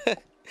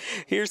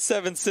 Here's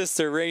Seven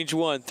Sister, range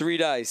 1, 3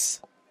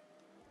 dice.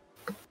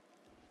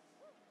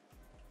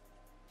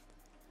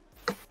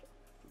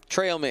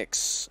 Trail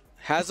mix.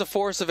 Has a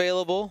force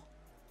available,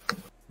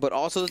 but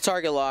also the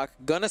target lock.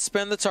 Gonna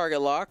spend the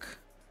target lock.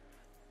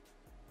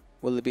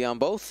 Will it be on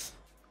both?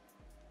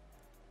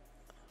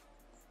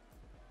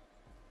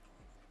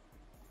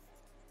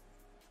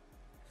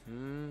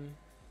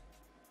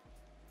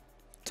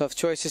 Tough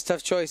choices,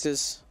 tough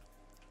choices.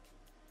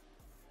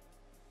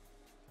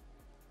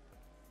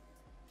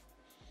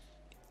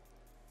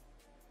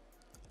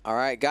 All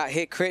right, got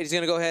hit crit. He's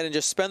going to go ahead and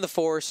just spend the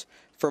force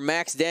for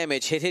max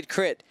damage. Hit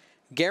crit.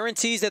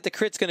 Guarantees that the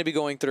crit's going to be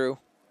going through.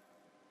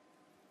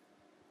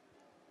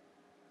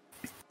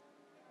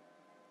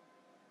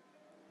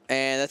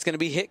 And that's going to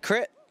be hit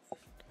crit.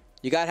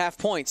 You got half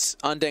points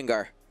on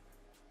Dengar.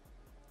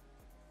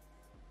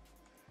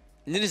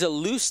 And it is a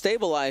loose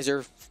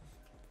stabilizer.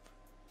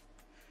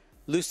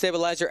 Loose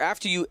stabilizer.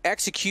 After you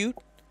execute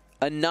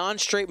a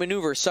non-straight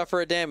maneuver,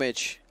 suffer a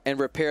damage, and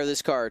repair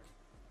this card.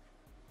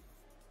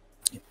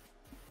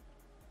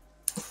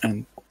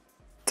 And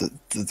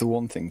the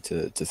one thing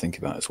to think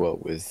about as well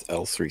with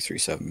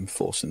L337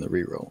 forcing the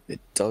reroll,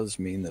 it does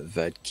mean that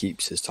Ved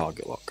keeps his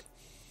target lock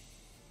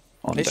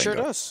on It Dengar. sure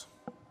does.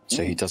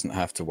 So he doesn't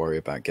have to worry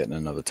about getting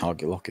another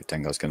target lock if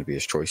Dengar's going to be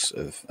his choice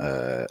of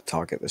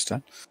target this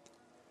turn.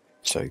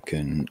 So he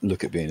can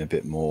look at being a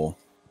bit more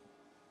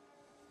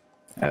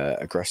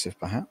aggressive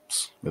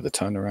perhaps with a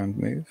turnaround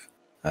move.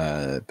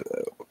 But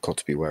got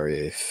to be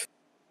wary if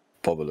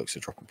Bobber looks to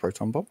drop a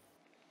proton bomb.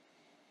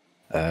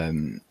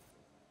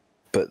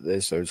 But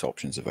there's those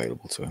options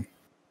available to him.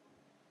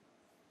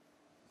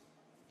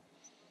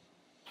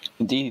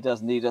 Indeed, he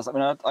does. Indeed, he does. I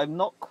mean, I'm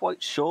not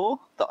quite sure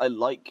that I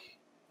like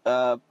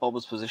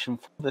Bobber's position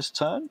for this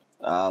turn.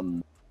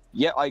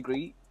 Yeah, I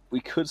agree.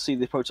 We could see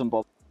the proton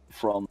bomb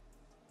from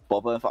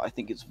Bobber. In fact, I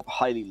think it's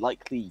highly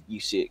likely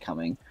you see it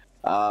coming.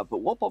 But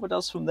what Bobber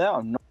does from there,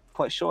 I'm not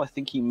quite sure. I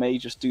think he may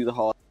just do the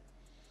hard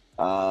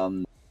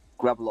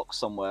grab a lock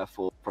somewhere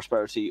for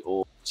prosperity,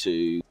 or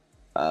to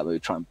maybe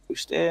try and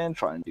boost in,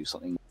 try and do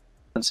something.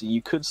 And so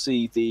you could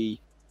see the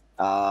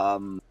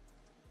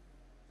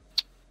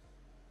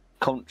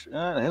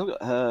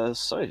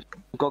sorry,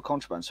 we've got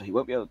contraband, so he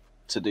won't be able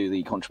to do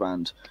the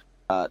contraband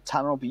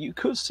Tanner, but you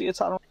could see a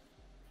Tanner.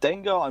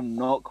 Dengar, I'm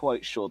not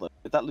quite sure though.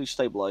 With that loose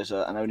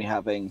stabilizer and only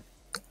having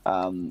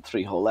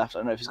 3 hull left, I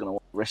don't know if he's going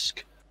to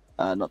risk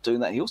not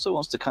doing that. He also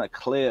wants to kind of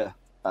clear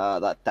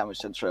that damage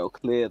sense trail,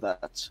 clear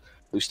that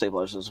loose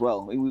stabilizer as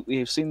well. We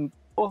have seen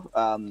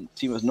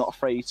Timo's not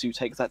afraid to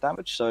take that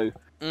damage, so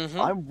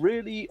I'm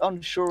really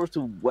unsure as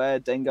to where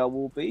Dengar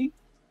will be,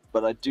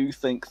 but I do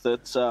think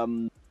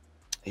that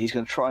he's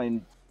going to try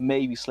and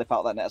maybe slip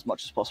out that net as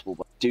much as possible,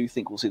 but I do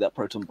think we'll see that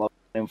proton bomb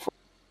in front.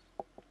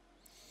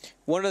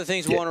 One of the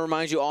things we want to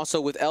remind you also,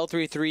 with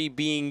L33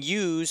 being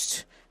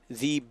used,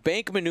 the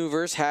bank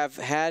maneuvers have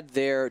had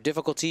their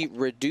difficulty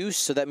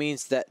reduced, so that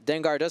means that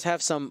Dengar does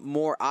have some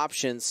more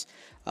options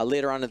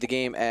later on in the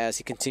game as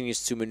he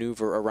continues to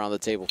maneuver around the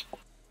table.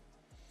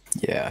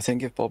 Yeah, I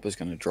think if Bob is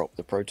going to drop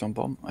the proton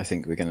bomb, I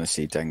think we're going to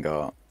see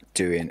Dengar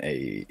doing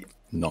a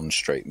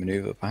non-straight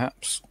maneuver,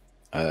 perhaps,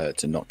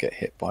 to not get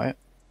hit by it.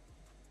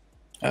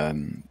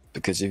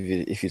 Because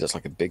if he does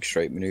like a big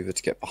straight maneuver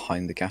to get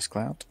behind the gas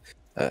cloud,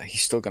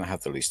 he's still going to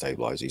have the loose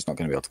stabilizer. He's not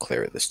going to be able to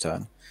clear it this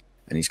turn,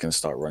 and he's going to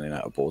start running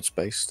out of board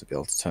space to be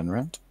able to turn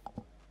around.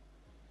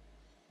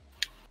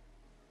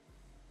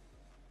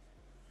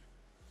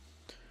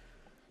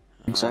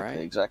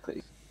 Exactly,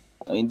 exactly.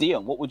 I mean,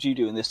 Dion, what would you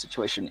do in this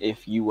situation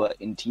if you were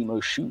in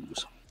Timo's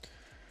shoes?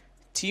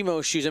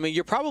 Timo's shoes. I mean,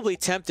 you're probably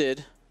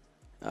tempted.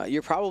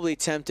 You're probably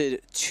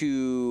tempted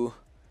to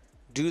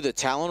do the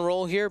Talon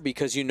roll here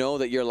because you know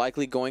that you're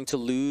likely going to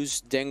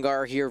lose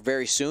Dengar here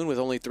very soon with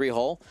only 3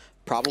 hull,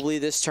 probably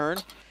this turn.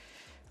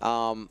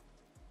 It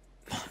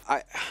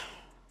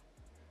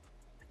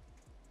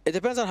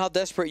depends on how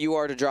desperate you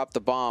are to drop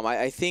the bomb.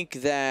 I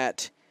think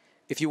that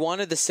if you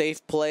wanted the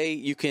safe play,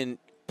 you can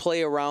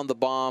play around the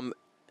bomb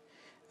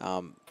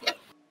and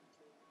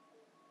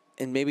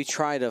maybe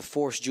try to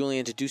force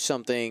Julian to do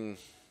something,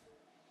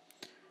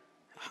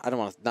 I don't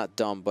want to, not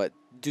dumb, but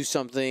do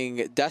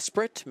something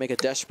desperate, make a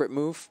desperate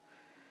move.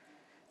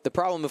 The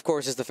problem, of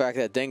course, is the fact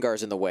that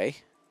Dengar's in the way.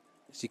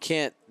 So you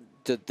can't,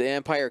 the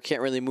Empire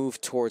can't really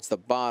move towards the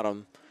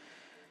bottom.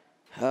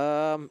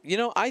 You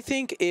know, I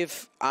think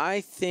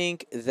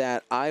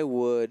that I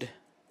would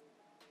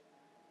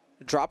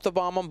drop the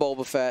bomb on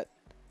Boba Fett.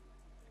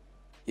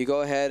 You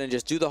go ahead and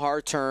just do the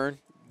hard turn,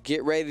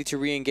 get ready to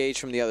re-engage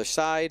from the other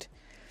side,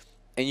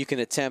 and you can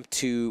attempt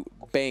to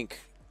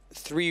bank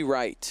 3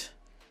 right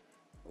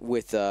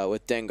with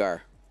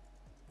Dengar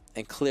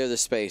and clear the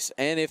space.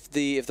 And if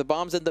the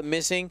bombs end up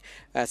missing,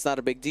 that's not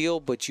a big deal,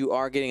 but you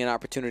are getting an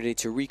opportunity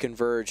to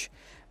reconverge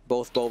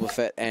both Boba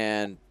Fett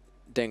and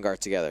Dengar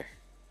together.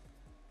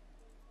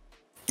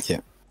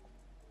 Yeah.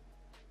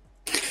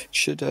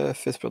 Should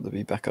Fifth Brother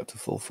be back up to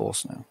full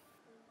force now?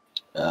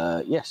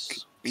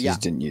 Yes. Yeah. He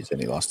didn't use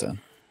any last turn.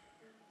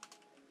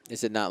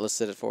 Is it not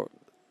listed at 4?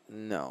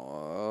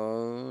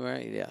 No.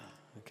 Right, yeah.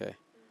 Okay.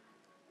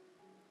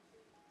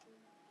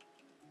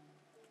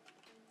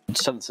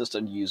 Seventh Sister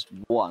used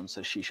 1,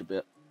 so she should be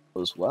up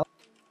as well.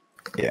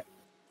 Yeah.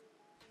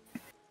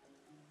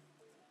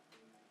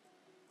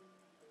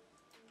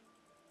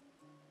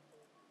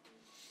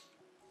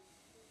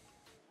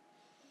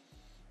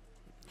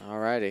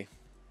 Alrighty.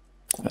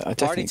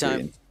 Party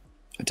time.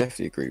 I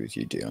definitely agree with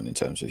you, Dion, in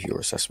terms of your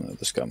assessment of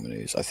the scum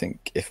maneuvers. I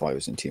think if I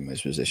was in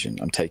Timo's position,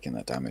 I'm taking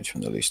that damage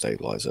from the loose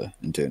stabilizer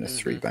and doing a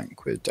 3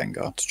 bank with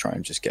Dengar to try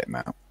and just get him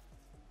out.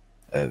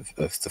 of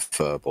the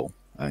furball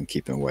and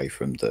keep him away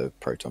from the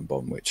proton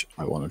bomb, which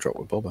I want to drop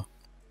with Bobber.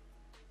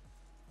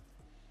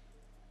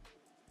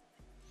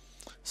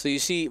 So you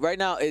see, right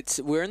now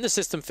we're in the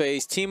system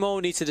phase.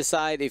 Timo needs to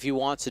decide if he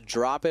wants to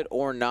drop it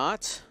or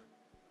not.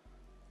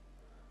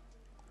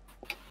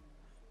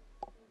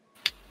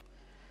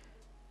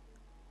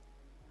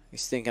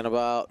 He's thinking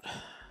about.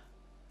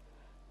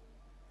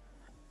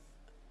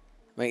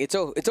 I mean, it's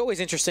always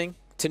interesting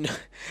to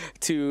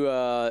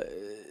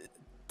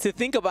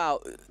think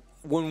about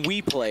when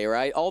we play,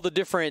 right? All the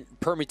different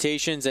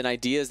permutations and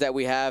ideas that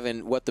we have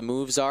and what the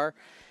moves are.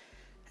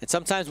 And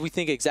sometimes we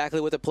think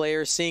exactly what the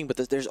player is seeing, but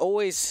there's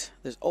always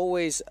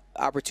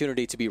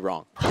opportunity to be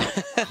wrong.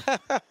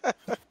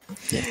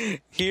 Yeah.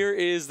 Here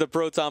is the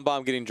proton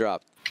bomb getting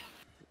dropped.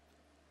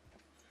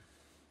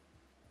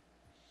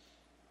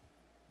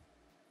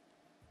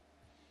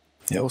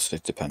 It also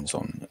depends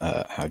on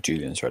how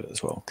Julian's read it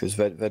as well, because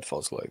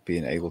Vedfoslo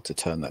being able to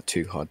turn that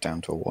 2 hard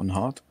down to a 1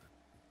 hard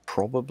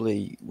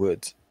probably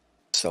would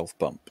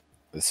self-bump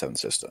with Seven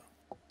Sister,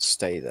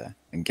 stay there,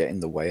 and get in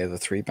the way of a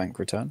 3-bank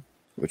return,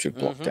 which would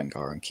block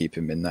Dengar and keep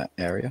him in that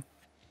area.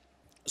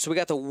 So we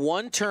got the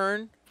 1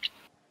 turn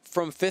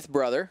from Fifth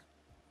Brother.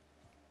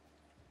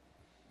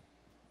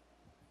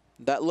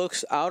 That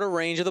looks out of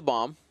range of the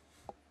bomb.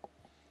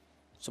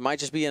 So it might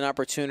just be an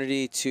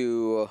opportunity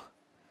to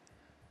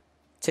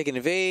take an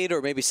evade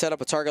or maybe set up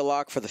a target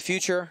lock for the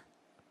future.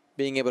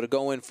 Being able to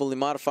go in fully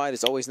modified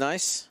is always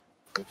nice.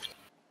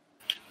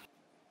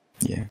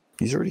 Yeah,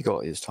 he's already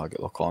got his target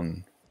lock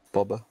on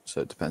Bobber,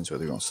 so it depends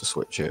whether he wants to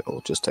switch it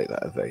or just take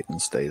that evade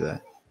and stay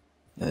there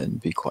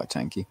and be quite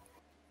tanky.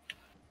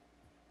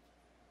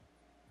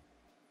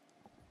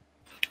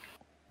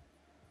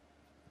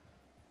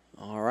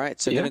 All right,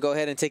 so going to go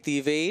ahead and take the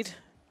evade.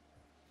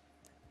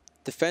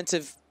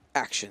 Defensive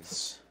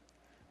actions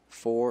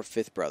for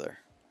Fifth Brother.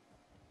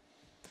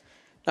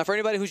 Now, for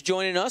anybody who's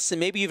joining us, and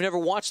maybe you've never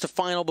watched a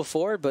final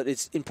before, but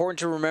it's important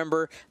to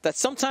remember that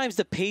sometimes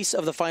the pace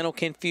of the final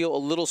can feel a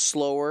little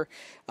slower,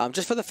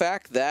 just for the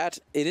fact that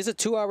it is a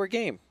 2-hour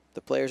game.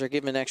 The players are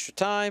given extra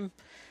time,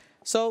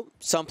 so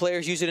some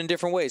players use it in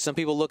different ways. Some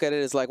people look at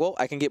it as like, well,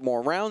 I can get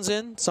more rounds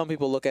in. Some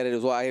people look at it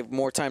as, well, I have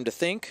more time to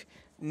think.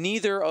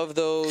 Neither of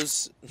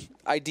those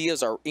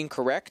ideas are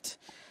incorrect,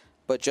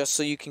 but just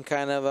so you can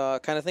kind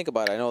of think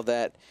about it. I know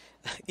that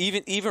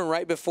even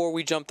right before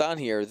we jumped on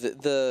here,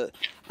 the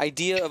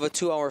idea of a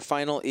 2-hour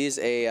final is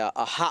a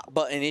hot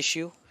button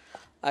issue,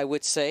 I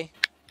would say.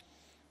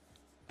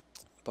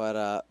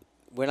 But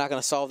we're not going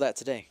to solve that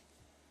today.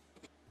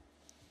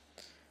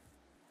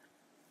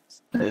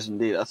 Yes,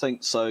 indeed. I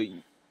think so.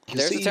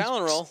 There's a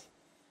talent roll.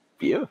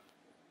 Yeah.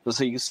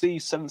 So you can see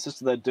Seven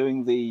Sister there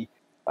doing the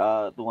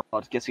one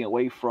part, getting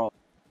away from,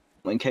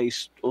 in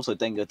case also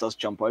Dengar does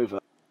jump over.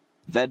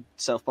 Ved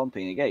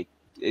self-bumping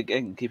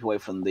again, keep away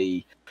from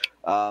the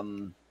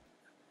bomb,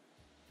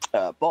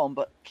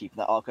 but keeping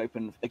that arc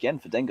open again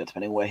for Dengar,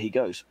 depending on where he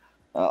goes.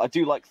 I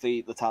do like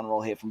the talent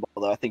roll here from Bob,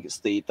 though. I think it's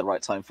the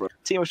right time for it.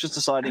 Timo's just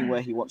deciding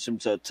where he wants him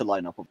to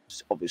line up,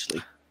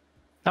 obviously.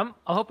 I'm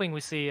hoping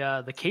we see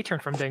the K turn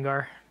from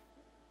Dengar.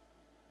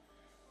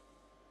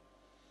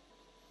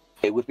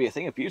 It would be a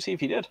thing of beauty if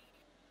he did.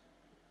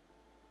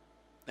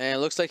 And it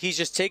looks like he's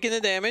just taking the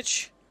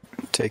damage.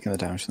 Taking the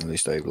damage from the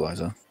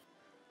destabilizer.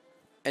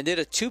 And did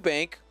a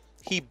 2-bank.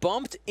 He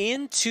bumped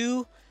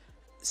into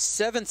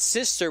Seventh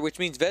Sister, which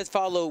means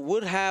Vedfalo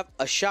would have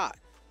a shot.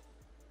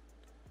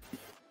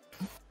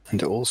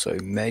 And it also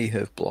may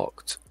have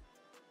blocked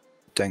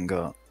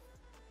Dengar,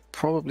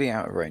 probably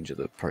out of range of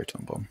the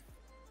proton bomb.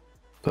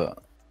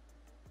 But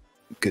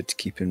good to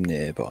keep him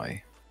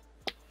nearby.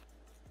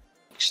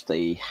 Which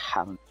they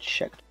haven't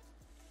checked.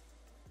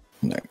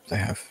 No, they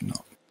have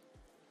not.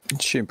 I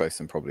assume both of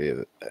them probably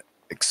have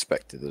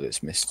expected that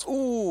it's missed.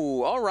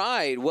 Ooh, all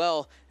right.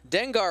 Well,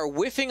 Dengar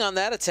whiffing on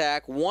that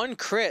attack. 1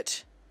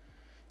 crit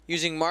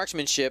using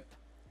marksmanship.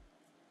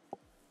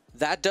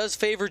 That does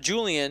favor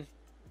Julian.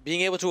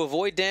 Being able to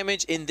avoid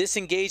damage in this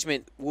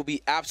engagement will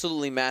be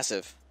absolutely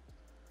massive.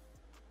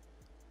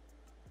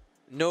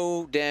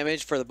 No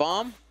damage for the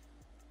bomb.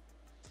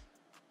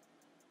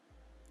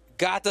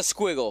 Got the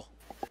squiggle.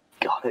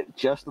 Got it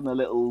just on a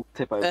little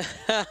tip over.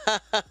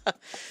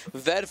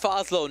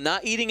 Vedfoslo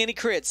not eating any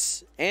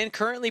crits and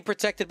currently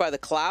protected by the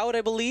cloud,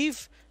 I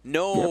believe.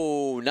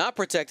 No, not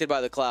protected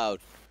by the cloud.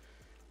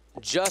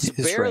 Just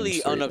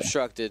barely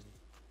unobstructed.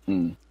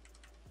 Mm.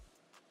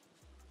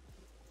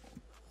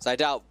 So I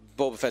doubt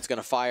Boba Fett's going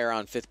to fire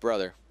on Fifth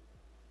Brother.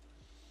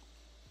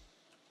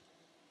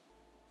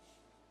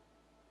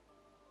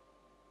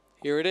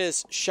 Here it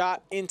is.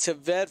 Shot into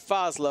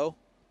Vedfoslo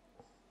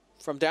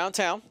from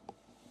downtown.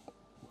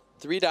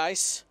 3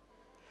 dice.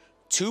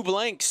 2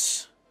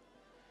 blanks.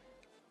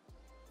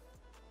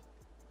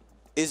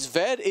 Is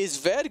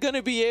Ved going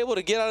to be able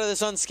to get out of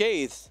this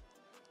unscathed?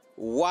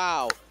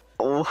 Wow.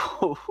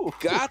 Oh,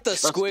 got the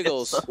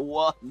squiggles.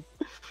 One.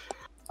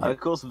 Of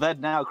course, Ved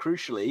now,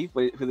 crucially,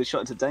 with the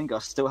shot into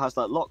Dengar, still has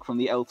that lock from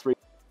the L3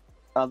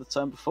 the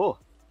turn before.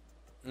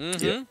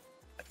 Mm-hmm. Yeah.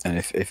 And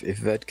if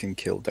Ved can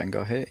kill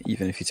Dengar here,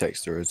 even if he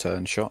takes the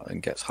return shot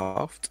and gets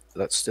halved,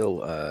 that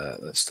still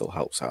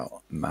helps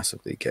out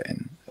massively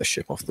getting a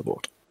ship off the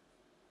board.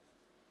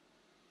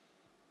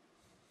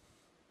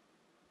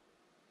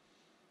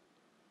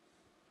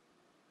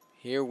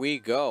 Here we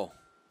go.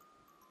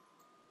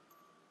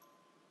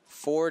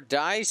 4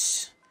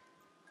 dice.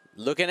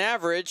 Looking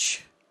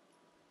average.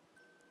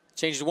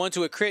 Changed 1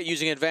 to a crit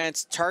using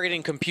advanced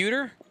targeting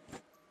computer.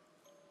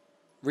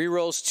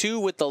 Rerolls 2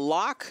 with the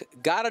lock.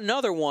 Got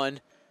another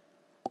one.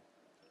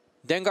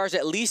 Dengar's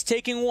at least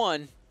taking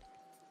 1.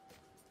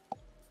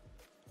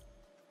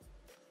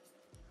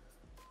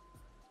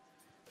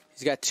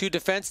 He's got 2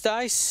 defense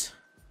dice.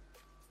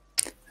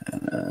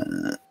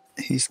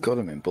 He's got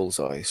him in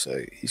bullseye,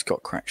 so he's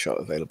got crack shot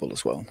available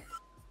as well.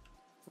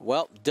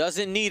 Well,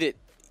 doesn't need it.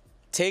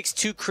 Takes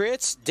 2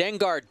 crits.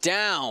 Dengar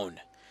down.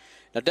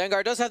 Now,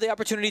 Dengar does have the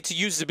opportunity to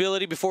use his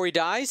ability before he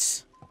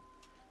dies.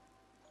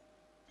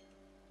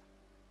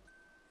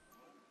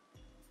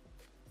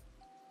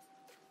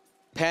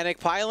 Panic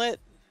Pilot.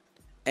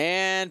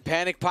 And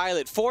Panic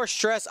Pilot. 4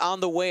 stress on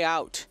the way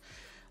out.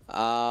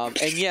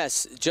 And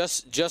yes,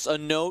 just a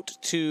note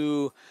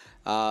to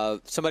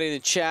somebody in the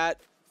chat.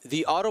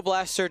 The Auto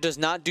Blaster does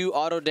not do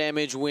auto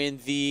damage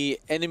when the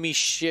enemy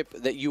ship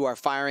that you are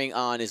firing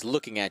on is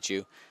looking at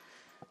you.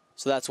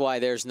 So that's why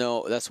there was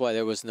no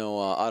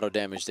auto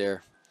damage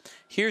there.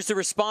 Here's the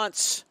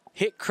response.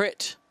 Hit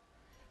crit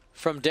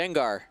from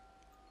Dengar.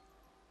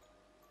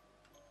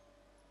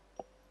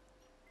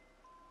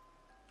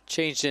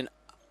 Changed an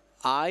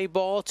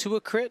eyeball to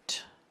a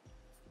crit.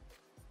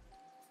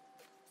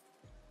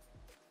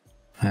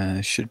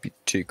 Should be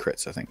 2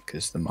 crits, I think,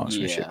 because the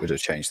marksmanship would have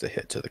changed the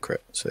hit to the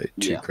crit. So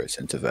 2 crits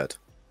into Ved,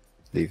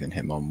 leaving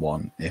him on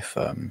 1 if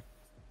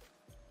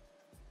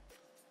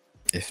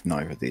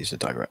neither of these are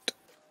direct.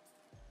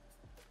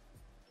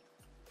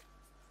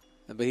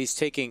 But he's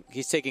taking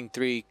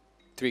 3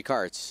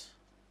 cards.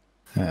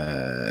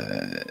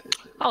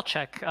 I'll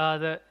check.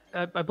 I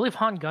believe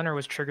Han Gunner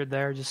was triggered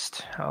there.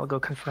 I'll go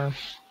confirm.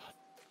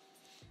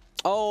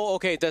 Oh,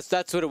 okay.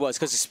 That's what it was.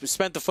 Because he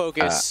spent the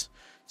focus.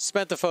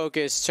 Spent the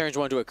focus. Turns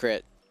 1 to a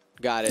crit.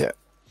 Got it. Yeah,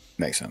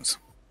 makes sense.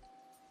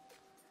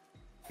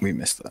 We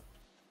missed that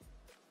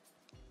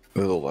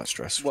with all that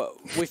stress. Well,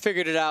 we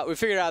figured it out. We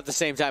figured it out at the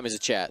same time as the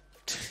chat.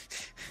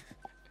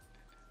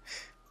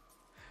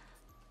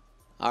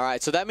 All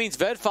right. So that means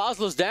Ved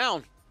Foslo's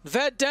down.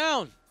 Ved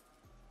down.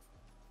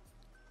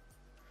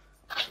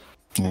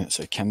 Yeah,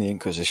 so can the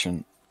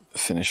Inquisition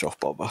finish off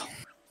Boba?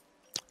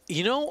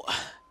 You know,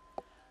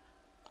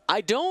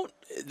 I don't.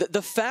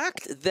 The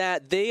fact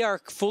that they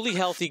are fully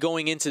healthy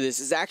going into this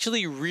is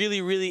actually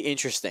really, really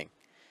interesting.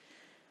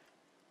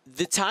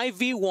 The TIE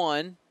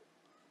V1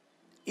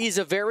 is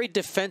a very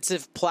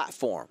defensive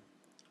platform.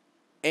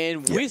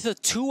 And with a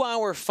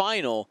 2-hour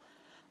final,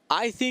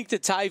 I think the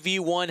TIE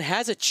V1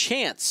 has a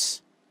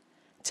chance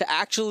to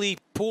actually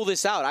pull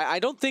this out. I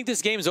don't think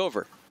this game's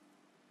over.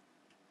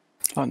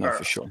 Oh, no,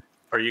 for sure.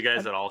 Are you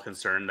guys at all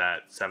concerned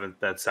that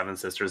Seven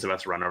Sisters is about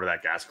to run over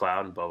that gas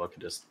cloud and Boba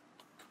could just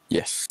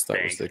yes,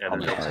 that was the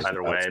comment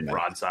either way,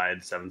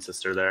 broadside Seven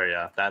Sister there?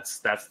 Yeah, that's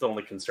the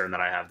only concern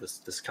that I have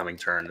this coming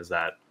turn is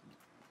that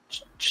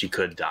she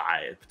could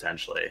die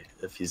potentially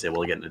if he's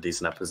able to get in a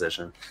decent enough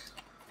position.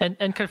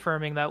 And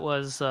confirming that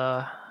was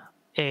a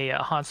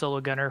Han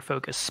Solo Gunner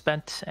focus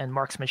spent and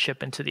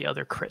marksmanship into the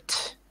other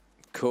crit.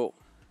 Cool.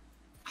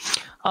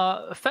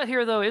 Fett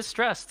here though is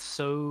stressed,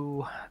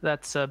 so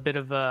that's a bit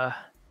of a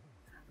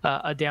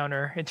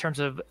downer in terms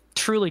of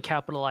truly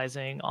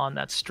capitalizing on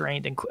that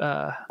strained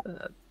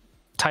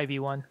TIE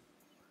V1.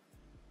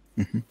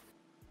 Mm-hmm.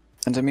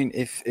 And I mean,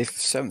 if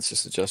Seventh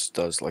Sister just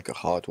does like a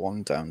hard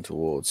one down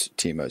towards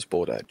Timo's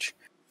board edge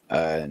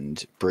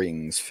and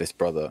brings Fifth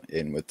Brother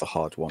in with the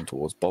hard one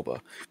towards Boba,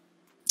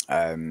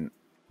 I'm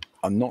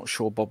not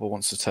sure Boba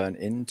wants to turn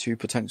into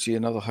potentially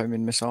another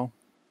homing missile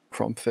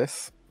from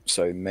Fifth,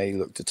 so may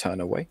look to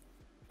turn away.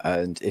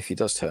 And if he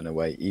does turn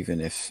away,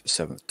 even if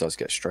Seventh does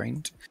get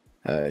strained,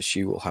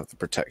 she will have the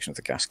protection of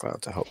the gas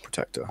cloud to help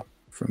protect her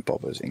from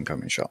Boba's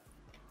incoming shot.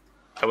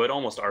 I would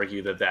almost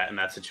argue that in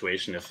that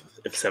situation,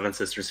 if Seven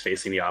Sisters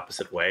facing the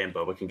opposite way and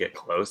Boba can get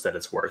close, that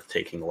it's worth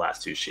taking the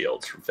last 2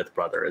 shields from Fifth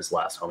Brother as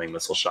last homing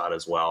missile shot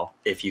as well,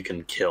 if you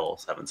can kill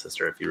Seven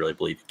Sister, if you really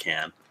believe you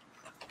can.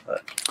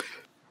 But...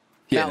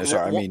 Yeah, no,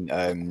 sorry,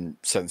 I mean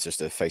Seventh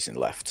Sister facing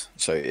left.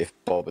 So if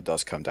Boba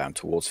does come down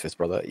towards Fifth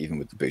Brother, even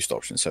with the boost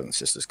option, Seventh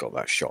Sister's got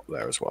that shot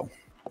there as well.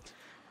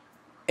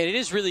 And it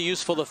is really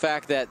useful the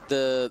fact that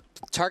the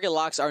target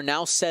locks are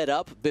now set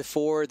up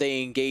before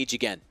they engage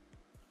again.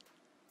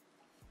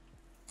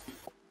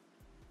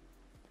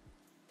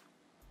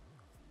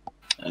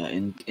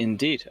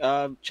 Indeed.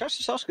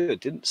 Chassis Oscar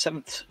didn't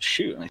 7th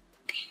shoot, and I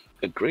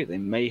agree, they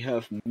may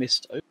have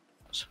missed over.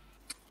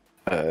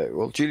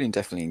 Well, Julian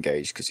definitely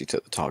engaged because he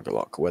took the target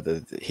lock,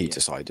 whether he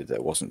decided that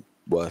it wasn't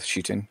worth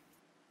shooting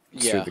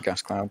through the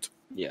gas cloud.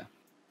 Yeah.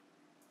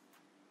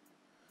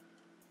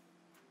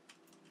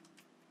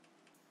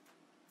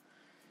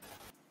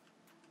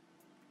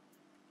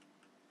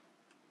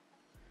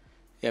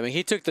 Yeah, I mean,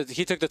 he took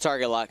the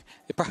target lock.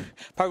 It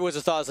probably was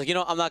a thought. It's like,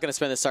 I'm not going to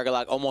spend this target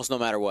lock almost no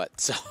matter what.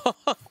 So,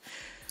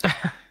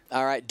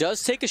 all right,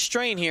 does take a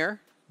strain here.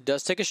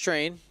 Does take a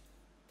strain.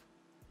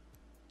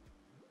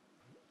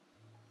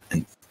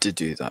 And to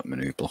do that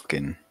maneuver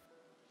blocking.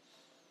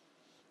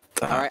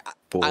 All right,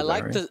 I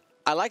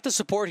like the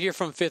support here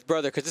from Fifth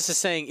Brother, because this is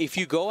saying if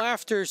you go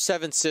after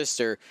Seventh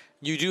Sister,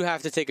 you do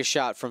have to take a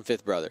shot from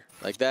Fifth Brother.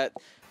 Like that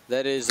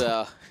is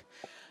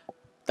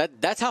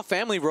that's how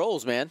family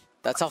rolls, man.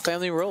 That's how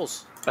family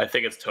rolls. I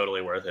think it's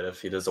totally worth it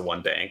if he does a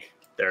one bank.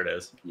 There it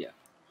is. Yeah.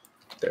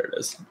 There it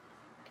is.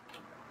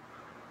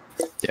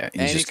 Yeah,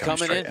 and he's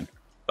coming in.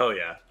 Oh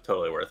yeah,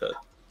 totally worth it.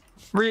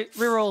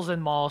 Rerolls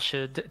and Maul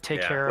should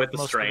take care with of the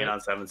most strain of it. on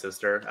Seven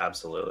Sister,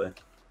 absolutely.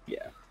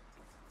 Yeah.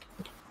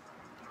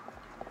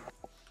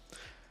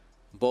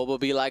 Boba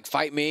be like,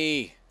 fight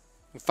me.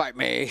 Fight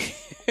me.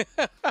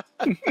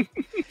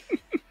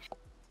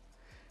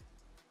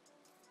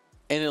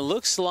 And it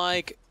looks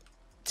like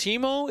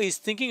Timo is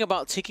thinking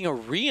about taking a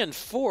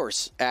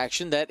reinforce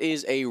action. That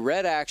is a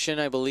red action,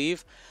 I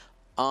believe,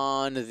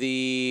 on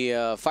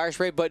the fire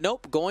spray. But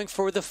nope, going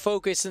for the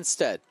focus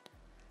instead.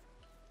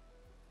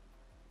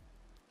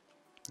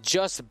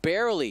 Just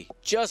barely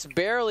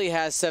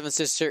has Seven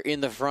Sister in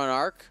the front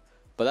arc.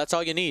 But that's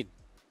all you need.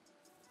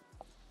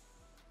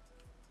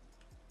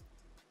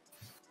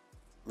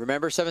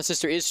 Remember, Seven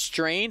Sister is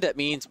strained. That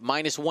means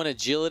 -1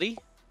 agility.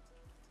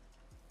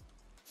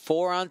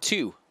 4 on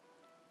 2.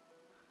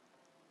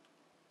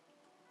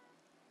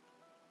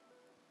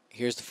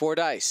 Here's the 4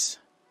 dice.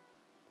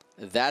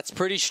 That's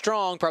pretty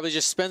strong. Probably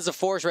just spends the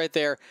force right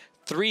there.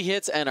 3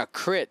 hits and a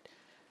crit.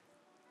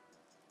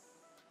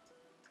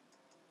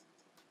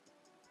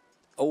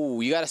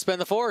 Oh, you got to spend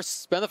the force.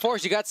 Spend the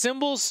force. You got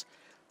symbols.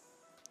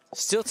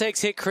 Still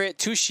takes hit crit,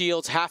 2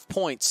 shields, half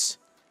points.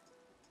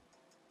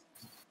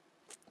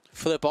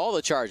 Flip all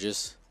the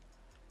charges.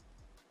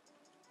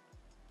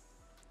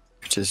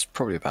 Which is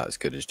probably about as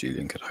good as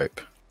Julian could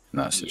hope in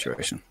that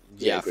situation.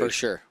 Yeah, for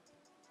sure.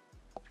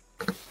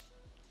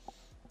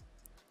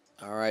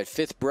 All right,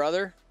 Fifth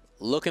Brother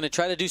looking to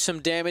try to do some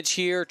damage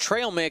here.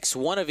 Trail mix,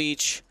 1 of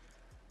each.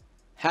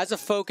 Has a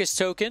focus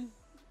token.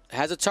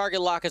 Has a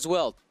target lock as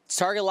well.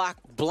 Target lock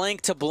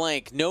blank to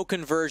blank. No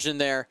conversion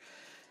there.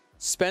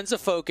 Spends a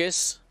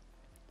focus.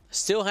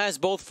 Still has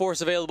both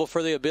force available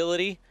for the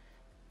ability.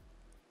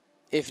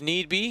 If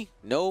need be,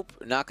 nope,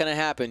 not going to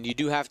happen. You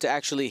do have to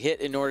actually hit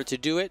in order to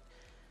do it.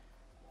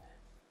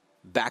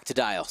 Back to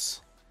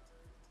dials.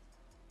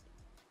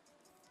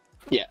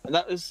 Yeah, and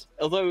that is,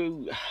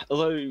 although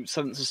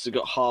Seventh Sister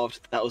got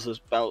halved, that was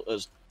about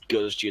as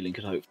good as Julian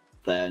could hope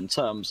there in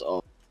terms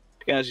of,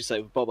 again, as you say,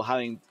 with Boba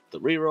having the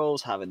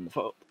rerolls, having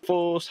the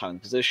force, having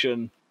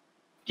position.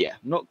 Yeah,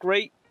 not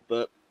great,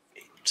 but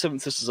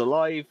Seventh Sister's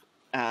alive,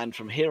 and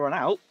from here on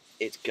out,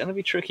 it's going to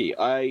be tricky.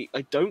 I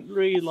don't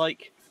really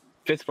like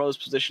Fifth Brother's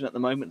position at the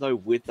moment, though,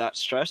 with that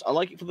stress. I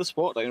like it for the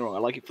spot, don't get me wrong. I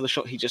like it for the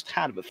shot he just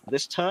had, but for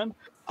this turn,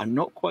 I'm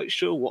not quite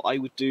sure what I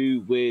would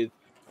do with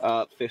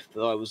Fifth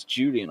that I was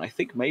Julian. I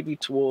think maybe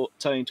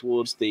turning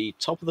towards the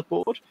top of the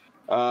board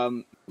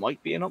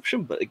might be an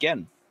option, but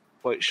again,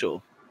 quite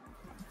sure.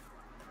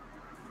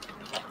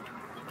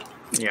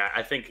 Yeah,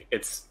 I think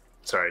it's...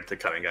 Sorry to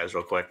cut in, guys,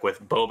 real quick.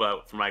 With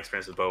Boba, from my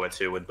experience with Boba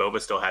too, when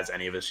Boba still has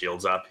any of his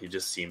shields up, he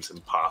just seems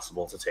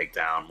impossible to take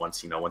down.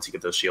 Once you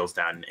get those shields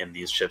down, and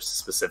these ships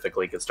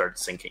specifically could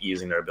start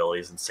using their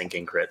abilities and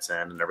sinking crits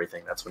in and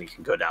everything, that's when he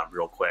can go down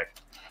real quick.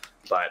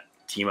 But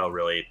Timo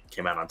really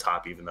came out on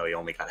top, even though he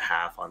only got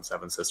half on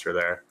Seven Sister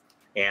there.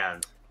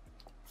 And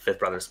Fifth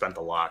Brother spent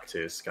the lock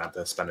too, so he's going to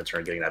have to spend a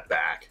turn getting that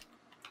back.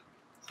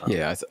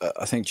 Yeah,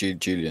 I think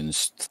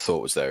Julian's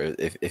thought was there.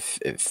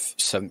 If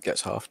Seventh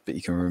gets halved, but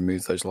you can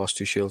remove those last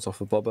 2 shields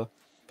off of Boba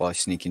by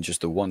sneaking just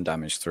the 1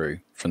 damage through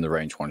from the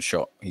range 1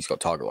 shot. He's got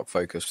target lock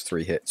focus,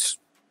 3 hits,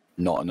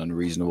 not an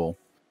unreasonable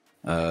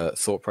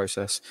thought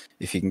process.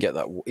 If he can get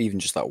that, even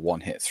just that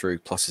 1 hit through,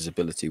 plus his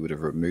ability would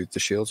have removed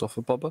the shields off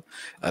of Boba,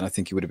 and I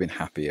think he would have been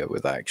happier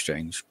with that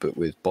exchange. But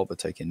with Boba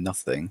taking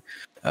nothing,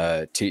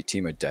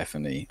 Timo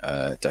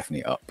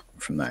definitely up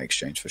from that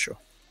exchange for sure.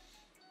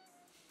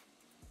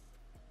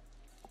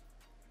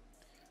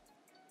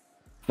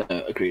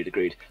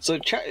 Agreed. So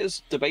chat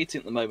is debating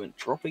at the moment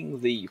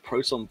dropping the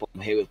proton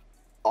bomb here.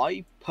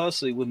 I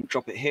personally wouldn't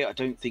drop it here. I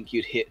don't think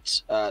you'd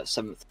hit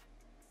 7th,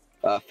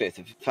 5th.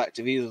 In fact,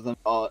 if either of them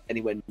are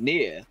anywhere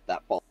near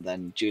that bomb,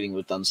 then Julian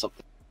would have done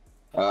something.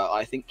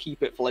 I think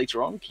keep it for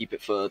later on. Keep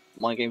it for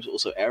mind games, but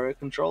also area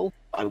control.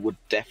 I would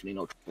definitely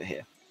not drop it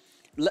here.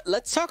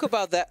 Let's talk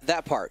about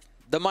that part.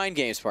 The mind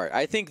games part.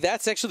 I think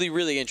that's actually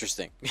really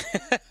interesting.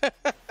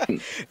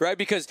 Right?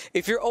 Because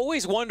if you're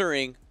always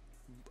wondering,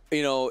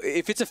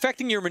 if it's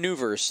affecting your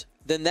maneuvers,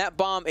 then that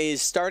bomb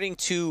is starting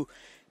to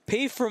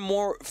pay for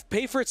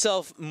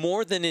itself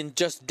more than in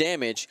just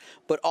damage,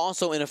 but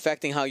also in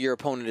affecting how your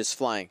opponent is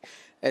flying.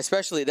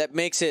 Especially, that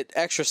makes it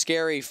extra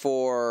scary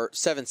for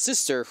Seventh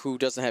Sister, who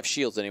doesn't have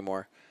shields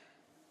anymore.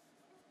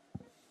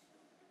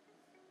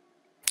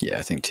 Yeah,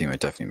 I think Timo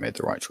definitely made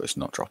the right choice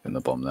not dropping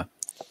the bomb there.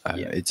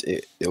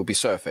 It'll be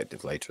so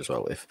effective later as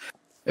well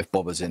if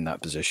Boba's in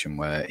that position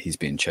where he's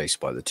being chased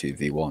by the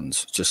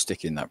 2v1s. Just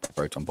sticking that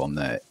proton bomb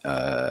there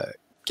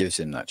gives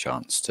him that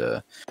chance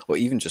to, or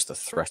even just the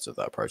threat of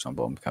that proton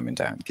bomb coming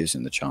down gives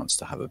him the chance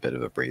to have a bit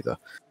of a breather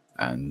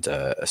and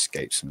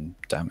escape some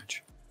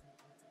damage.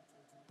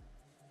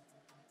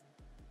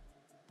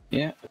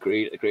 Yeah,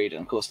 agreed.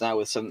 And of course, now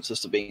with Seventh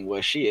Sister being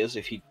where she is,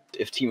 if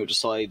Timo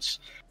decides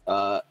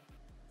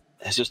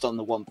has just done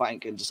the one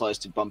bank and decides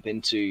to bump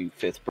into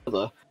Fifth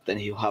Brother, then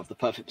he'll have the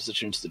perfect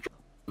position to the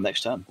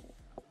next turn.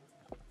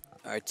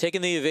 All right,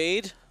 taking the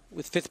evade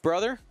with Fifth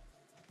Brother.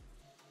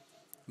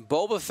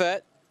 Boba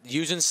Fett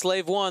using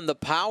Slave 1. The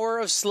power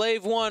of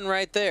Slave 1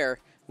 right there.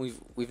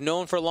 We've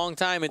known for a long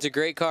time it's a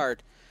great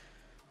card.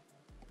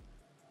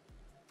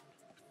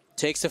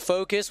 Takes the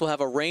focus. We'll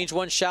have a range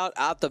 1 shout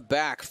out the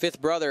back.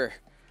 Fifth Brother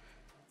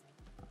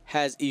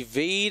has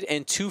evade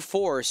and 2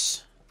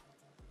 force.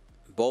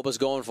 Boba's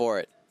going for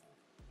it.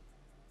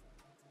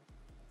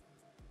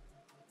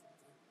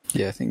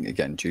 Yeah, I think,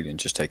 again, Julian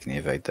just taking the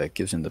evade there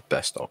gives him the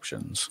best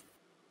options.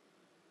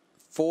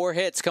 4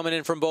 hits coming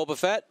in from Boba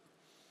Fett.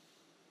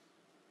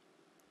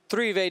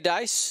 3 evade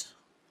dice.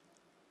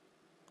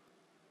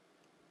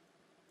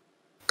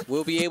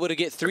 We'll be able to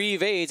get 3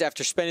 evades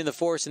after spending the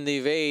force in the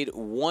evade.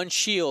 1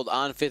 shield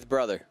on Fifth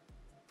Brother.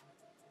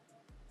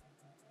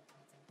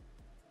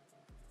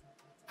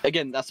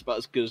 Again, that's about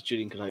as good as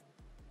Julian can hope.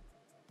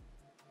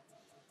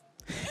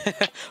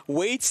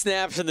 Wade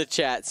Snaps in the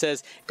chat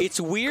says, it's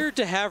weird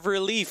to have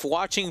relief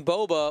watching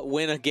Boba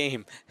win a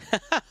game.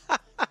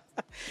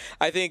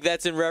 I think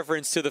that's in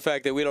reference to the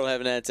fact that we don't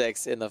have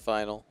Nantex in the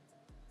final.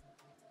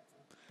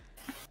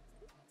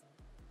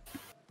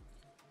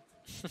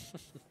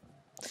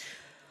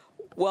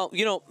 Well,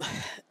 you know,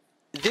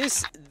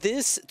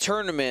 this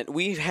tournament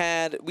we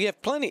have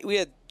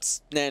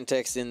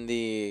Nantex in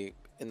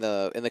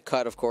the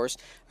cut, of course.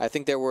 I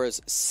think there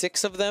was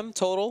 6 of them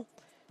total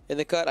in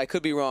the cut. I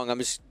could be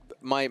wrong.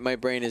 My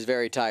brain is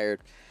very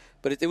tired,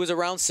 but it was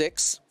around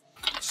 6.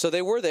 So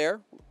they were there,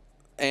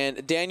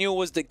 and Daniel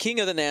was the king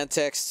of the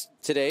Nantex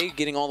today,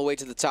 getting all the way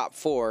to the top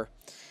 4.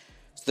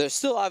 So they're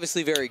still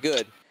obviously very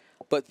good,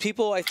 but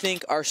people I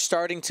think are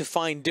starting to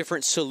find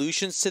different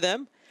solutions to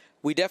them.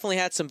 We definitely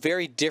had some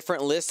very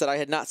different lists that I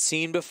had not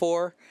seen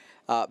before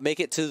make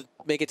it to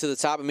the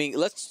top. I mean,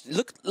 let's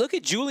look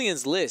at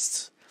Julian's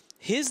list.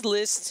 His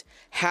list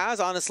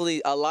has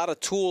honestly a lot of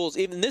tools.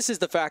 Even this is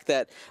the fact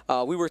that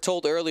we were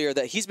told earlier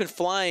that he's been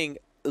flying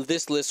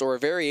this list or a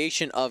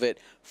variation of it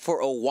for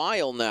a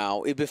while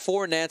now,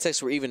 before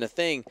Nantex were even a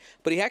thing.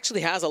 But he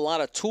actually has a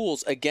lot of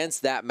tools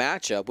against that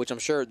matchup, which I'm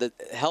sure that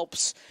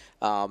helps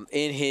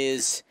in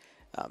his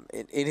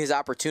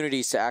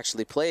opportunities to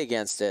actually play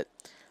against it.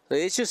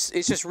 It's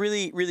just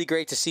really, really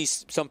great to see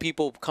some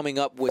people coming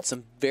up with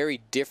some very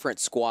different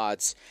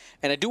squads.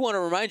 And I do want to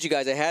remind you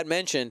guys, I had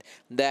mentioned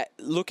that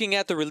looking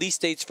at the release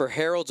dates for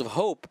Heralds of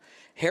Hope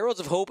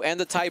and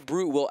the TIE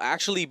Brute will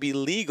actually be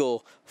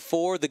legal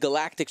for the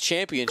Galactic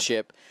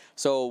Championship.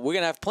 So we're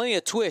going to have plenty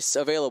of twists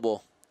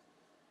available.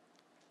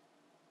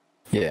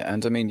 Yeah,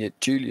 and I mean,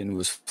 Julian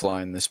was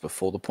flying this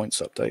before the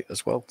points update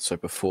as well. So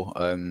before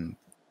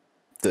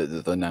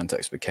the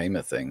Nantex became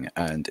a thing,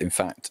 and in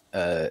fact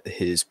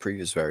his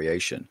previous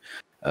variation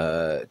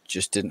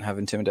just didn't have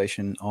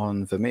intimidation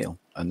on Vermeil,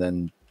 and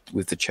then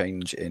with the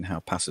change in how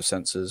passive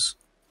sensors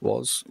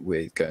was,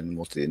 we're going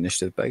more to the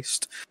initiative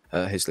based,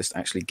 his list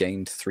actually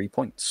gained 3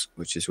 points,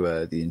 which is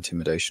where the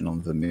intimidation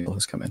on Vermeil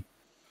has come in.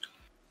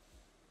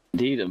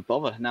 Indeed, and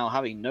Boba now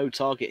having no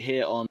target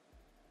here on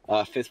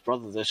Fifth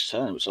Brother this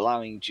turn, which is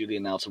allowing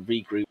Julian now to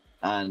regroup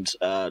and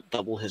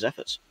double his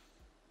efforts.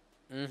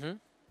 Mm-hmm.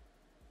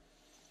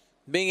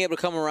 Being able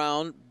to come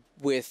around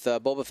with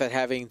Boba Fett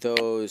having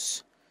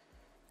those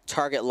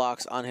target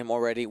locks on him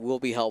already will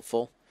be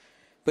helpful.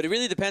 But it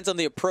really depends on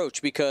the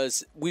approach,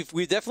 because we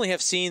definitely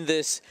have seen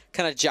this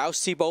kind of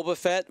jousty Boba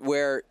Fett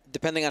where,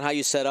 depending on how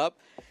you set up,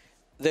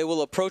 they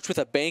will approach with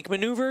a bank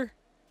maneuver,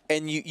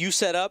 and you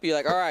set up, you're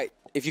like, all right,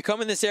 if you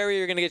come in this area,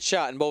 you're going to get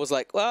shot. And Boba's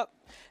like, well,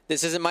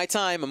 this isn't my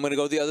time. I'm going to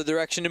go the other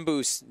direction and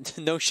boost.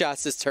 No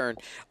shots this turn,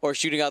 or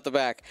shooting out the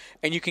back.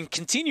 And you can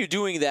continue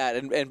doing that,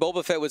 and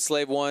Boba Fett with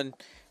Slave 1,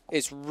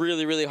 it's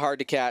really, really hard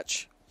to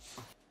catch.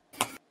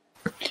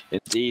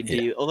 Indeed.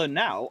 Yeah. Although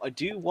now, I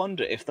do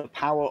wonder if the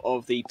power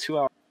of the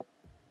 2-hour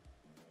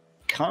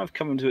kind of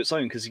come into its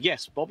own, because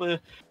yes, Boba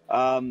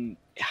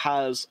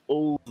has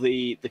all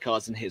the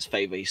cards in his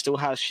favor. He still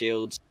has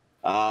shields.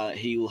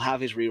 He will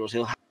have his rerolls.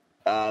 He'll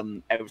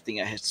have everything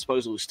at his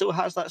disposal. He still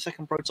has that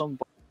second proton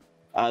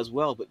as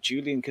well, but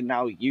Julian can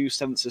now use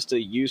Seventh Sister,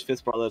 use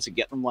Fifth Brother to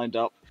get them lined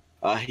up.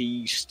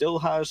 He still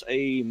has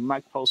a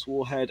Mag Pulse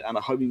Warhead and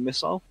a homing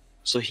missile,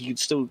 so he can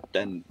still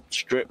then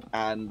strip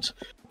and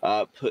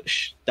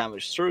push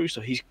damage through. So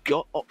he's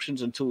got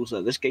options and tools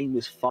there. This game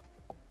is fun.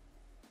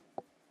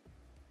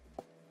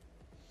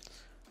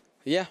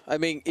 Yeah, I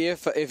mean,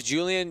 if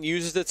Julian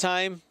uses the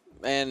time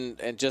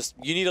and just,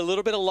 you need a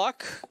little bit of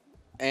luck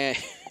and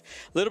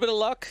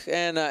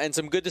and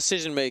some good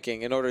decision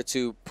making in order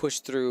to push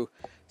through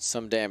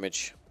some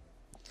damage.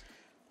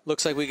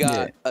 Looks like we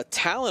got a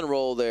talent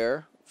roll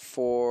there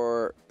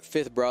for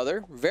Fifth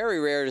Brother. Very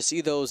rare to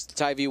see those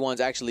TIE V1s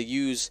actually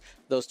use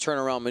those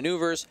turnaround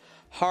maneuvers.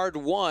 Hard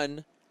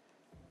 1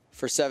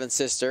 for Seventh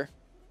Sister.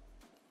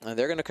 And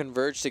they're going to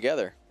converge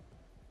together.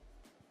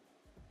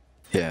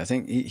 Yeah, I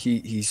think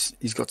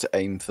he's got to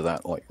aim for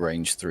that like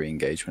range 3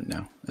 engagement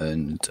now,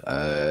 and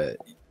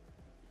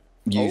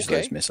use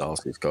those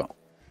missiles he's got,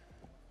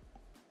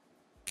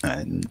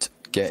 and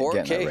getting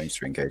that range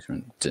 3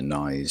 engagement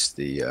denies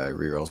the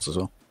rerolls as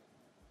well.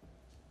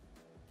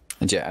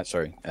 And yeah,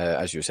 sorry,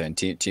 as you were saying,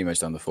 Timo's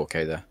done the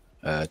 4K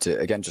there to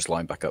again just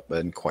line back up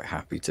and quite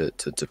happy to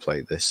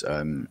play this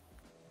game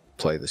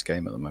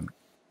at the moment.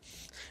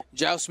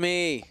 Joust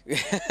me!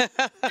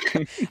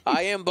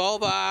 I am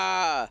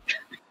Bulba!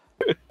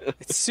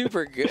 It's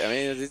super good. I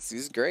mean,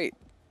 it's great.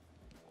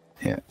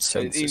 Yeah, so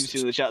even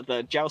to the chat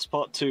there, Joust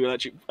Part 2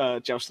 Electric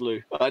Joust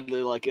Lou. I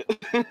really like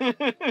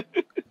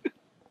it.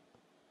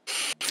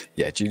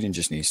 Yeah, Julian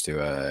just needs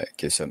to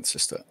give Seventh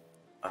Sister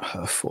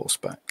her force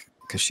back,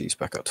 because she's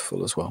back up to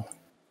full as well.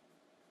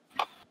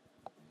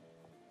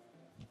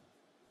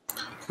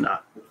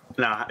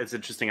 Now, it's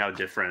interesting how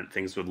different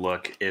things would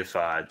look if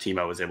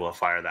Timo was able to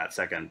fire that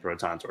second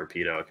proton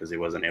torpedo, because he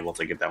wasn't able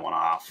to get that one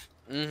off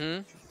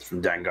from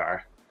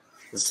Dengar.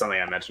 This is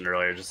something I mentioned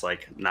earlier, just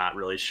like not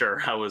really sure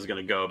how it was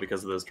going to go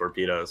because of those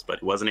torpedoes, but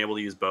he wasn't able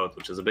to use both,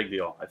 which is a big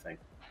deal, I think.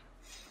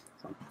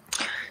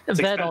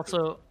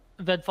 So,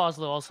 Ved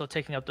Foslo also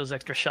taking up those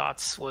extra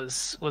shots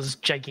was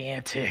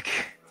gigantic.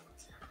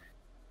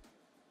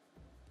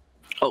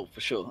 Oh,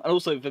 for sure. And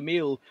also,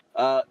 Vermeil,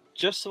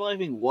 just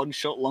surviving one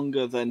shot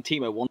longer than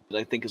Timo wanted,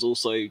 I think, has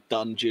also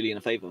done Julian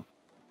a favor.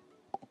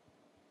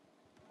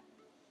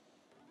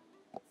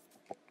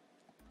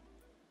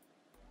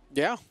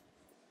 Yeah,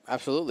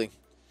 absolutely.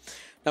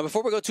 Now,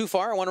 before we go too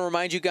far, I want to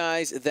remind you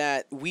guys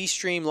that we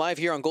stream live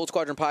here on Gold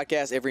Squadron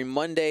Podcast every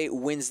Monday,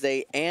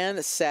 Wednesday,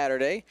 and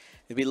Saturday.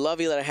 It'd be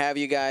lovely to have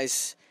you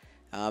guys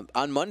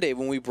on Monday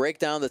when we break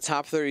down the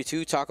top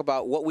 32, talk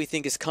about what we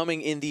think is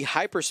coming in the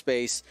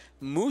hyperspace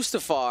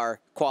Mustafar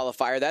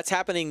qualifier. That's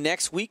happening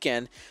next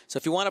weekend. So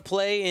if you want to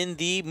play in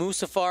the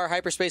Mustafar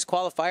hyperspace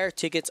qualifier,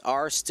 tickets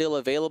are still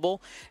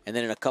available. And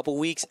then in a couple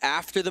weeks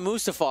after the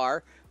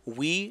Mustafar,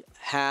 we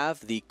have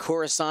the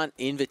Coruscant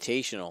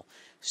Invitational.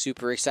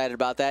 Super excited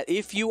about that.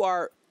 If you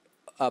are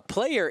a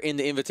player in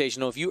the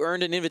Invitational, if you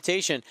earned an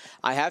invitation,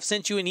 I have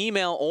sent you an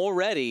email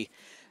already.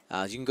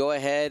 You can go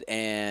ahead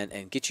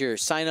and get your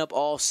sign up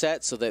all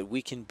set so that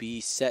we can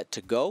be set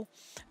to go.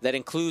 That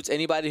includes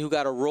anybody who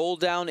got a roll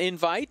down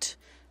invite.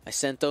 I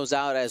sent those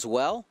out as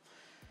well.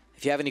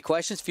 If you have any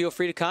questions, feel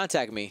free to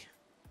contact me.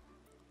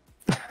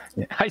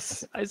 I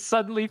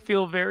suddenly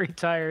feel very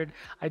tired.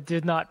 I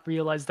did not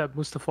realize that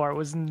Mustafar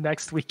was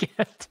next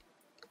weekend.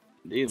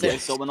 Indeed,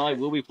 Tom and I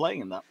will be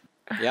playing in that.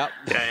 Yep.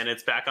 Yeah, and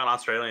it's back on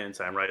Australian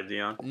time, right,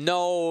 Dion?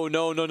 No.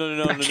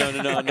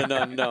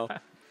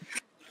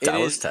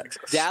 Dallas,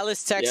 Texas.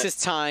 Dallas,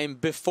 Texas time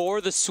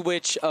before the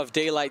switch of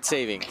daylight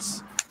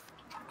savings.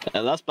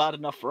 Yeah, that's bad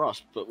enough for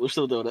us, but we're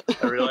still doing it.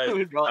 I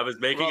realized I was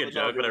making a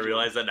joke, but I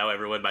realized that now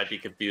everyone might be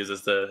confused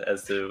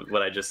as to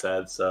what I just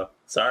said. So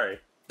sorry.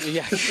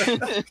 Yeah.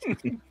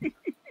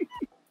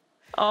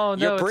 Oh no,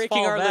 you're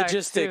breaking our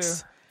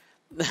logistics.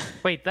 Too.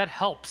 Wait, that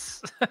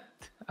helps.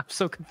 I'm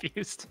so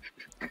confused.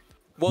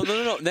 Well,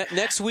 no.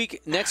 Next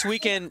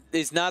weekend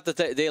is not the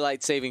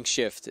daylight saving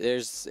shift.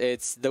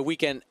 It's the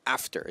weekend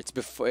after. It's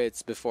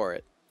before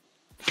it.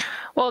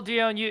 Well,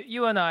 Dion,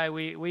 you and I,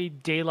 we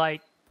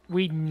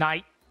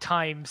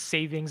nighttime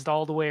savings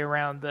all the way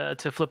around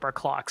to flip our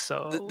clock.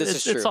 So this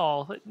is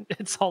true.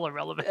 It's all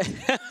irrelevant.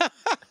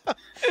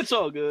 It's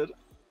all good.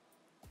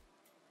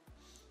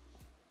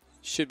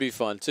 Should be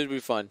fun.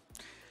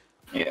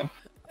 Yeah.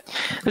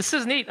 This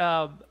is neat.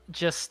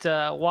 Just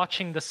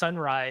watching the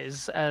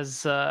sunrise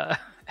as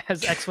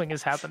X-Wing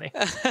is happening.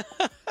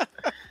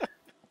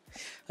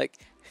 Like,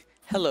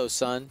 hello,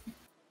 sun.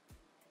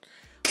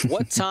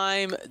 What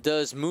time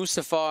does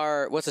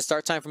Mustafar? What's the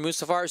start time for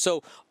Mustafar?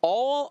 So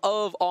all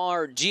of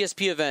our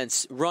GSP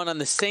events run on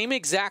the same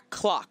exact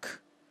clock,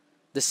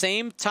 the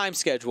same time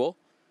schedule.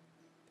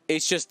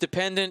 It's just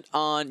dependent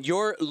on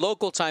your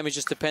local time. Is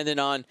just dependent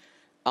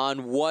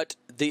on what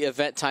the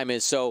event time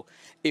is. So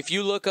if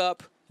you look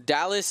up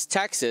Dallas,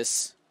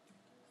 Texas,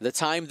 the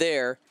time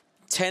there,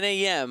 10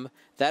 a.m.,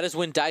 that is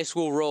when dice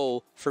will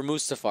roll for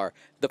Mustafar.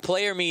 The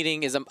player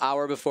meeting is an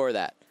hour before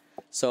that.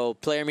 So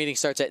player meeting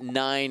starts at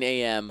 9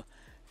 a.m.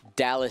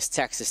 Dallas,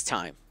 Texas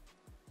time.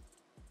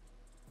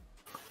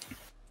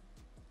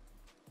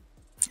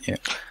 Yeah.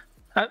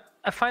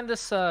 I find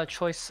this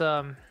choice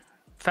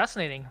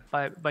fascinating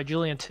by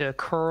Julian to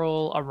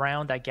curl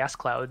around that gas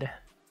cloud.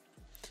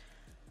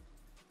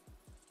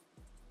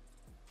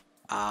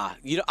 I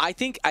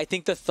think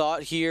the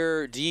thought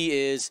here, D,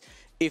 is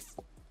if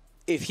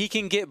he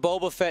can get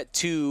Boba Fett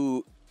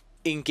to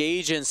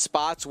engage in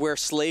spots where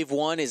Slave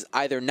 1 is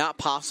either not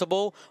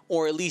possible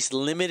or at least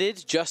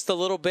limited just a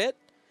little bit,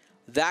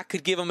 that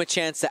could give him a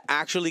chance to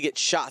actually get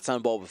shots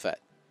on Boba Fett.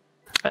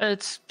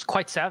 It's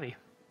quite savvy.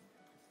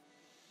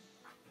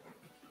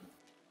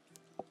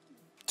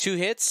 2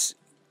 hits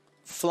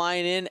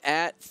flying in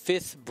at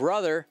 5th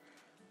Brother.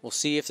 We'll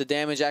see if the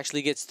damage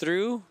actually gets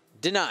through.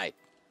 Denied.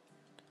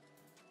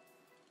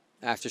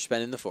 After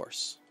spending the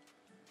force.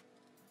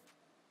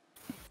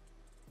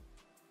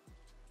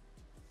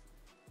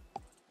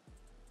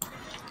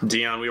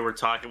 Dion, we were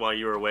talking while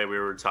you were away. We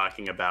were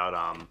talking about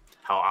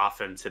how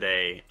often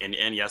today and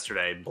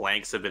yesterday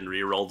blanks have been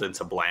re-rolled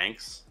into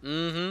blanks.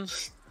 Mm-hmm.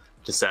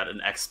 Just at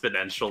an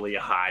exponentially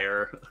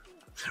higher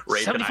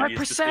rate than I'm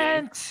used to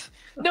seeing. 75%.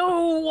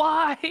 No,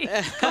 why?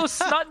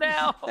 Ghosts, not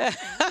now.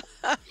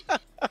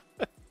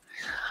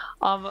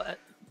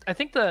 I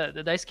think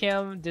the dice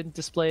cam didn't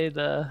display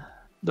the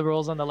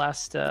rolls on the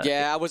last.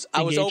 Yeah, I was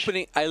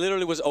opening. I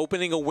literally was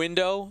opening a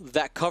window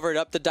that covered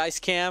up the dice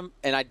cam,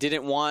 and I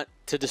didn't want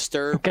to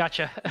disturb.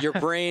 Gotcha. Your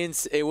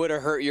brains. It would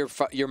have hurt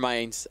your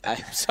minds.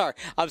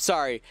 I'm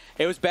sorry.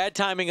 It was bad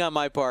timing on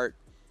my part.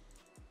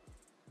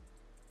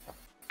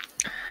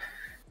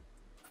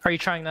 Are you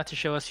trying not to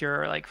show us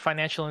your like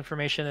financial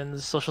information and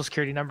the social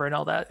security number and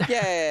all that?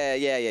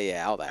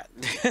 Yeah, all that.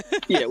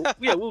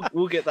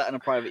 We'll get that in a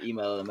private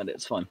email in a minute.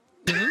 It's fine.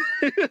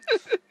 Mm-hmm.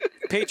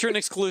 Patron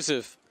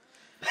exclusive.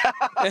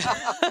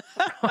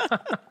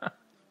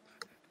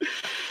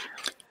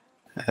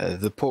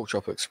 The Pork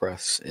Chop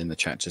Express in the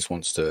chat just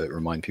wants to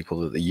remind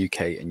people that the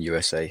UK and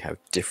USA have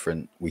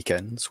different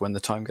weekends when the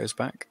time goes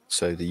back.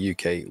 So the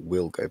UK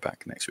will go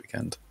back next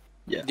weekend.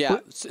 Yeah.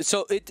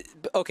 So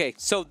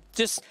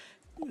just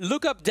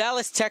look up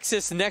Dallas,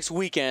 Texas next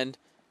weekend.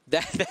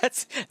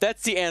 That's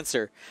the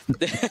answer.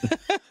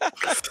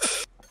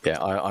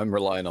 Yeah, I'm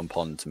relying on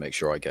Pond to make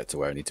sure I get to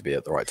where I need to be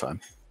at the right time.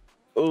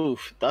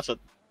 Oof,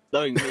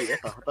 knowing me,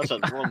 that's a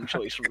wrong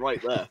choice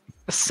right there.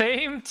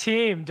 Same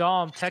team,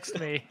 Dom. Text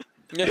me.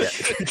 Yeah.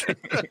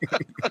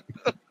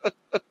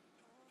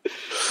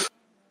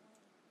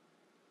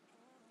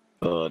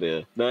 Oh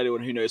dear. No,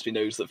 anyone who knows me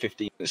knows that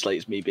 15 minutes late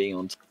is me being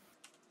on.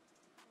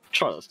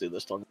 Try let's do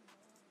this time.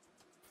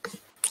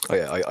 Oh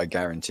yeah, I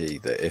guarantee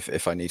that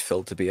if I need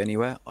Phil to be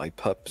anywhere, I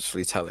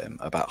purposefully tell him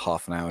about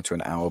half an hour to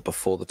an hour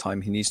before the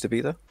time he needs to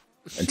be there,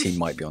 and team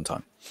might be on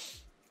time.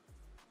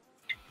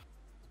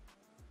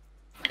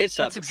 It's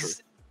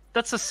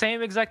that's the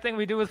same exact thing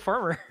we do with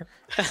Farmer.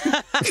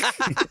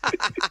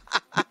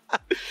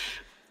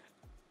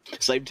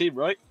 Same team,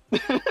 right?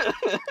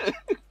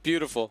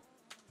 Beautiful.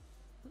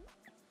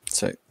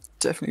 So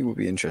definitely will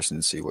be interesting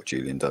to see what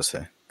Julian does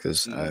here,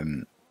 because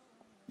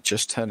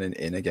just turning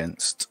in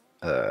against.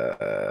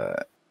 Oh,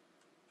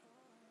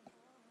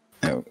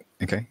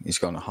 okay, he's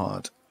gone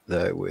hard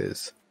there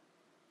with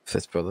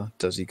 5th Brother.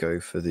 Does he go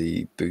for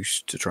the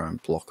boost to try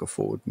and block a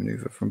forward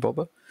maneuver from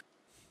Bobber?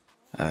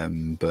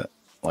 But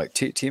like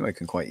Timo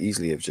can quite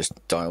easily have just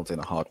dialed in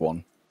a hard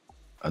one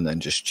and then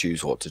just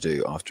choose what to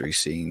do after he's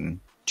seen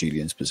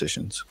Julian's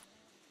positions.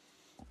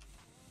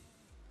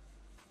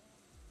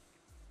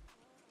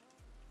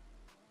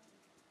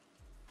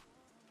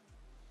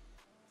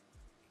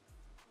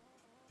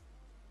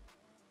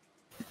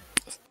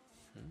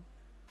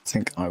 I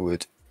think I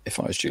would,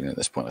 if I was Julian at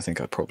this point, I think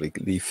I'd probably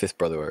leave 5th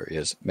Brother where he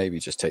is. Maybe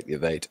just take the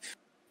evade.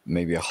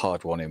 Maybe a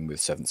hard one in with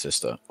 7th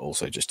Sister.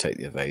 Also just take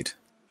the evade.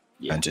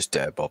 Yeah. And just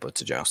dare Bobber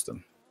to joust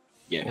them.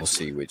 Yeah. We'll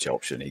see which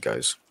option he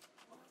goes.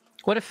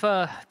 What if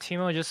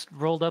Timo just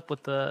rolled up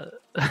with the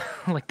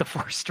like the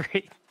 4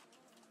 straight?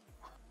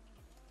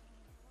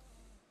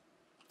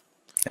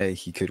 Hey,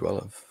 he could well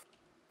have.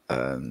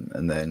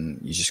 And then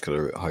you just got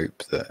to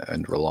hope that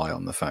and rely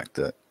on the fact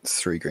that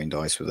 3 green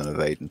dice with an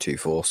evade and 2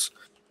 force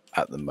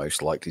at the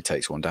most likely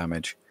takes 1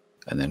 damage,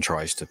 and then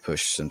tries to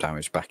push some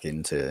damage back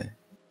into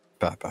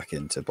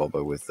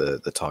Bobber with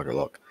the target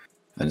lock.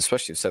 And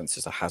especially if 7th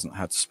Sister hasn't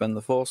had to spend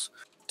the force,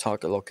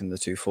 target lock in the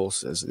 2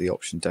 force is the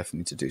option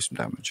definitely to do some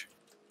damage.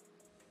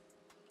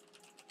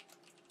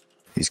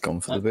 He's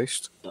gone for the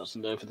boost.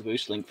 Doesn't go for the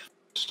boost link.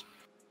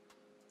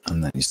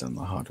 And then he's done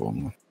the hard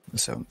one with the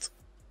 7th.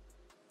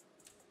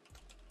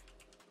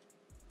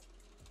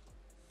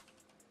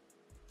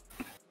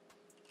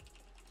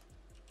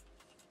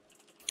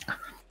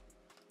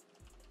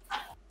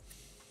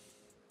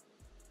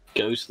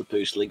 Goes to the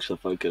boost, links for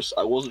focus.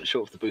 I wasn't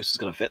sure if the boost was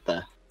going to fit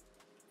there.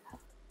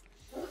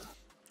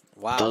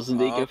 Wow. Doesn't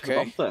he go for the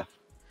bump there?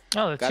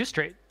 Oh, that's 2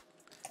 straight.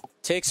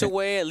 Takes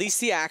away at least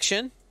the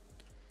action.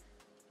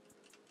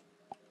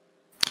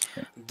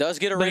 Does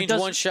get a range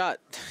 1 shot.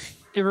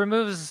 It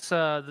removes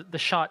the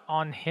shot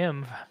on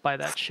him by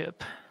that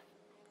ship.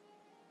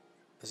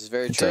 This is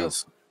very true.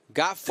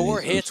 Got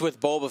 4 hits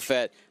with Boba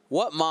Fett.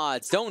 What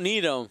mods? Don't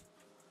need them.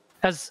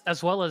 As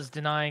well as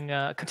denying,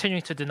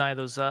 continuing to deny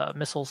those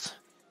missiles.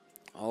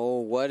 Oh,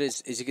 what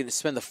is he going to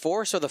spend the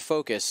force or the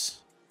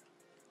focus?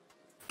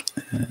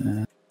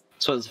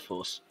 So it's the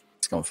force.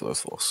 It's gone for the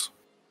force.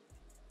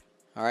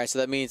 All right, so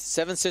that means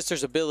 7th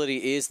Sister's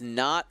ability is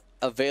not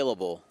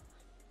available.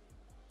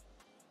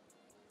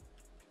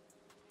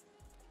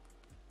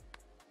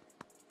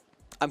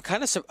 I'm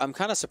kind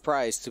of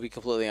surprised, to be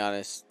completely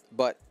honest,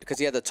 but because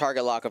he had the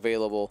target lock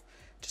available,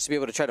 just to be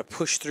able to try to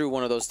push through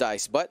one of those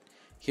dice. But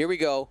here we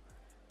go.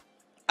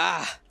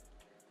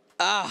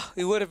 Ah,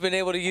 he would have been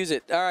able to use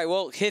it. All right,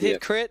 well, hit,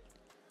 crit.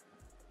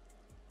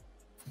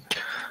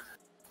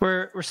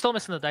 We're still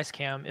missing the dice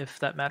cam, if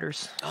that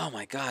matters. Oh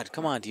my God!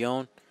 Come on,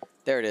 Dion.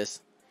 There it is.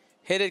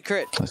 Hit,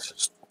 crit.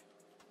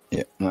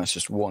 That's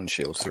just one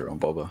shield through on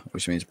Bobber,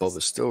 which means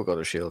Bobber's still got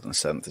a shield, and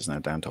 7th is now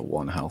down to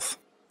 1 health.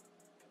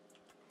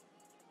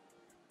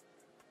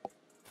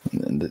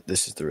 And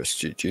this is the risk.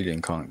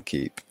 Julian can't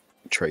keep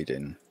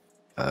trading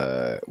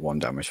 1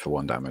 damage for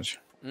 1 damage.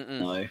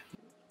 No.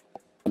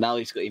 Now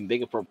he's got even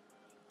bigger problem.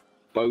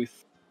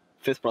 Both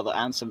 5th brother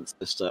and 7th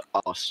sister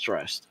are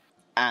stressed,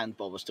 and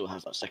Bobber still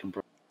has that second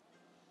problem.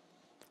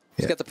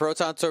 He's got the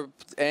proton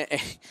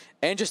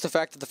and just the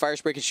fact that the fire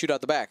spray can shoot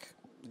out the back.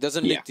 He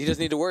doesn't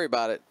need to worry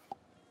about it.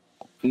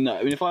 No,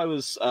 I mean, if I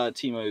was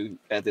Timo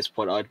at this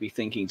point, I'd be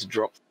thinking to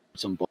drop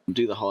some bomb,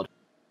 do the hard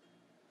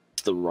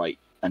to the right,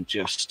 and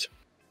just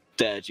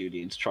dare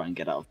Julian to try and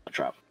get out of the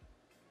trap.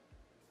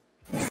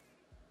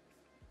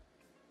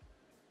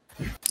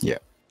 Yeah.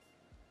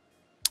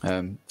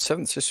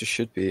 7th sister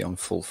should be on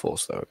full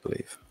force though, I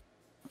believe,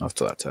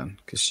 after that turn,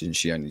 because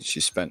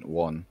she spent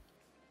 1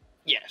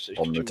 so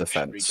on the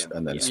defense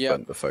and then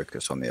spent the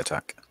focus on the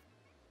attack.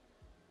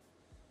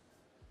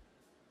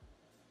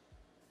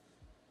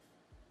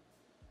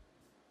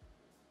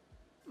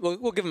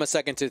 We'll give him a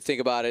second to think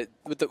about it.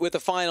 With the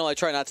final, I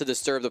try not to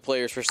disturb the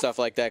players for stuff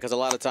like that, because a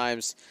lot of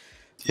times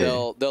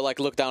they'll like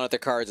look down at their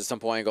cards at some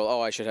point and go,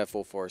 "Oh, I should have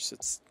full force."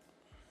 It's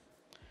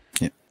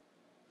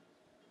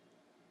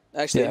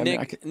actually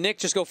Nick,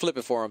 just go flip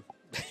it for him.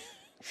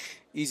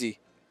 Easy,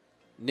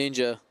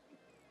 Ninja,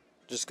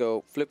 just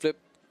go flip.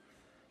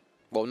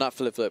 Well, not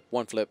flip,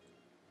 1 flip.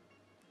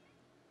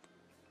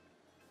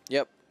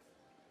 Yep.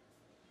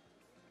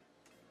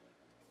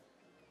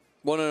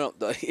 Well, no.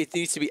 It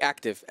needs to be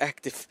active.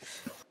 If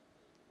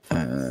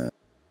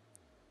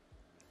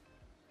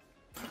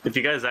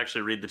you guys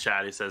actually read the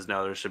chat, he says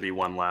no, there should be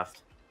 1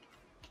 left.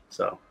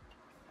 So.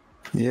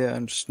 Yeah,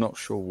 I'm just not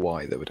sure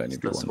why there would only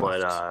be 1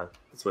 left.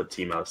 That's what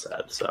Timo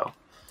said. So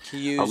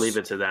I'll leave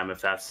it to them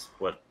if that's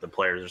what the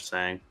players are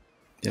saying.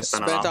 Yeah.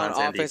 Spent on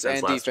offense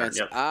and defense.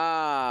 Yep.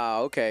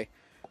 Ah, okay.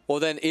 Well,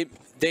 then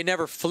they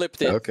never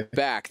flipped it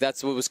back.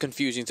 That's what was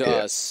confusing to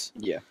us.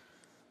 Yeah.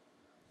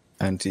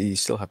 And he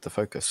still had the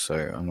focus,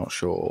 so I'm not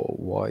sure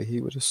why he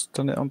would have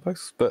done it on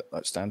both, but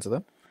that's down to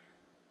them.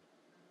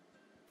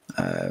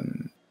 I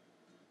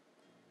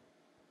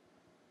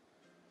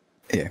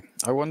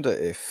wonder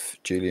if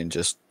Julian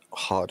just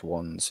hard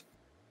ones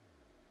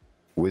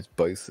with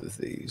both of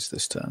these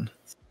this turn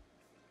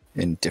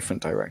in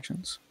different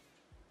directions.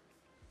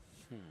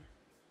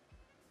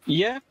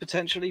 Yeah,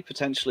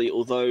 potentially,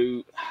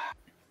 although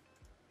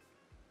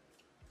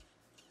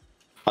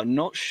I'm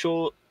not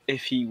sure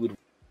if he would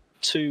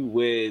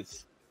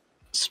with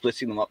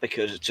splitting them up,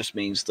 because it just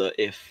means that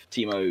if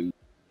Timo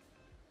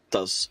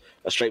does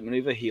a straight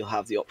maneuver, he'll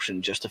have the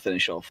option just to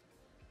finish off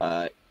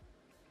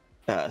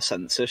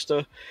 7th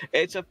sister.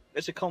 It's a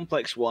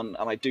complex one,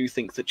 and I do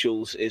think that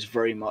Jules is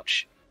very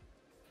much,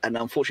 and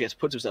unfortunately has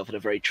put himself in a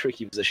very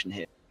tricky position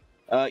here.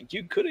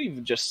 You could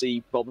even just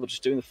see Bob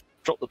just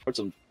drop the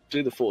proton,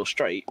 do the 4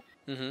 straight,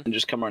 and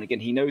just come around again.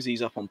 He knows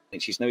he's up on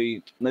points. He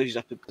knows he's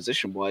up in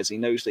position wise. He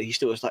knows that he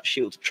still has that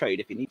shield to trade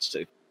if he needs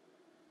to.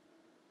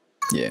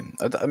 Yeah,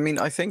 I mean,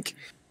 I think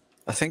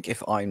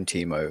if I'm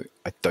Timo,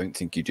 I don't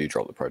think you do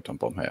drop the proton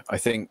bomb here. I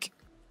think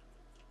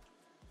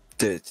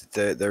that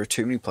there are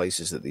too many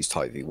places that these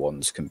Type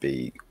V1s can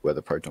be where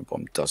the proton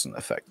bomb doesn't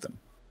affect them,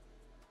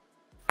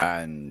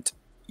 and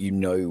you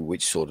know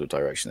which sort of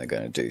direction they're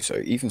going to do. So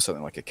even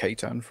something like a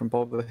K-turn from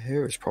Bob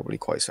here is probably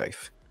quite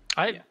safe.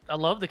 I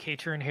love the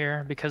K-turn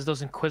here because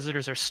those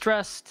Inquisitors are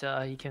stressed.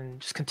 He can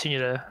just continue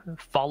to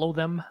follow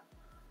them.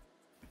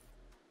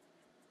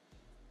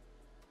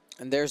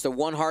 And there's the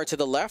 1 heart to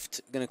the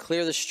left. Going to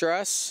clear the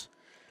stress.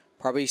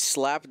 Probably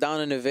slap down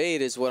and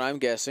evade is what I'm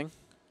guessing.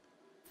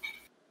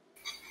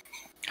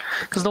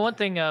 Because the one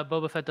thing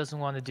Boba Fett doesn't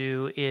want to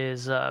do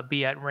is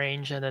be at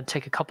range and then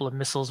take a couple of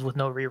missiles with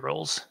no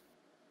rerolls.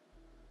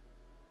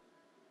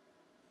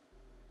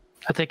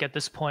 I think at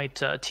this point,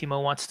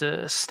 Timo wants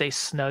to stay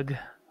snug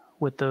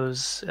with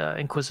those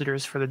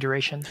Inquisitors for the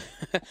duration.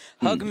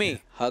 Hug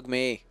me.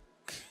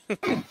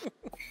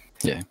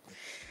 Yeah.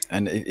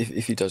 And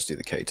if he does do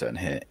the K-turn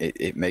here,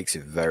 it makes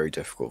it very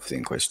difficult for the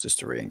Inquisitors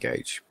to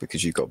re-engage,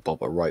 because you've got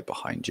Boba right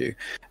behind you,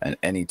 and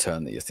any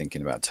turn that you're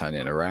thinking about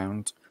turning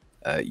around,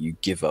 you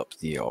give up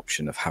the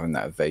option of having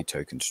that evade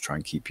token to try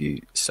and keep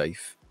you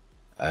safe,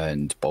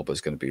 and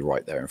Boba's going to be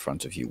right there in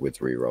front of you with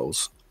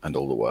rerolls and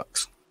all the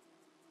works.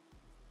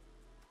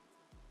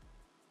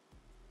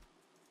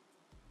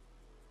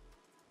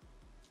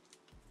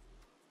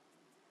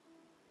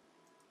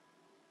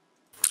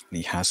 And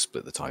he has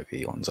split the Type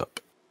E ones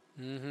up.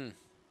 Trying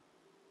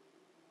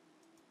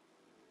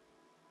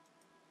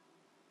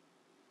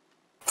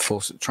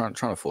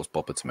to force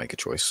Boba to make a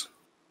choice.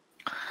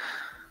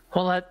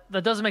 Well,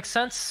 that doesn't make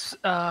sense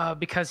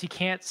because he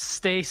can't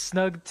stay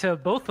snug to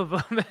both of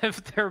them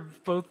if they're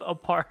both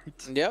apart.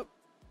 Yep.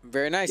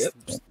 Very nice. Yep.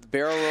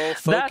 Barrel roll,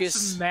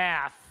 focus. That's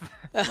math.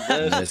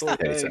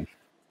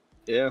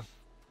 Yeah.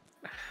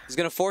 He's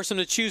going to force him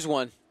to choose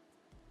one.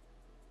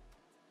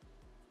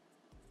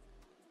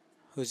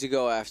 Who's he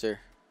go after?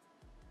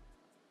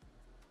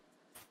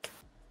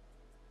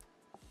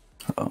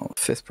 Oh,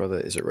 fifth brother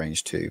is at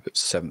range 2, but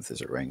seventh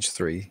is at range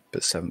 3,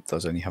 but seventh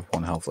does only have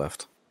 1 health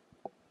left.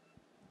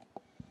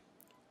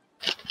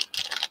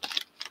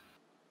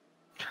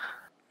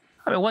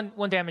 I mean,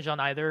 one damage on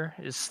either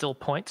is still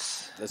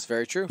points. That's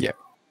very true. Yeah.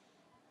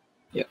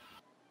 Yeah.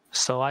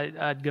 So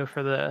I'd go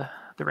for the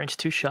range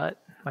 2 shot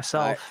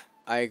myself.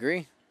 I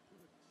agree.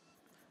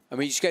 I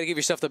mean, you just got to give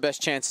yourself the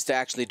best chances to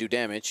actually do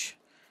damage.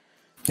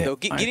 Yeah, So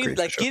I agree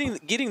for sure.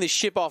 getting the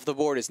ship off the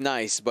board is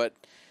nice, but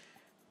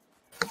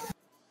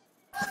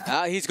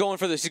he's going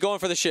for this. He's going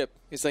for the ship.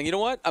 He's saying, you know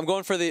what? I'm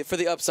going for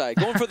the upside.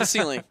 Going for the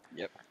ceiling.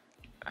 Yep.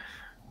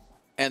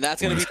 And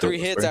that's going to be 3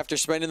 hits after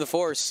spending the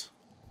force.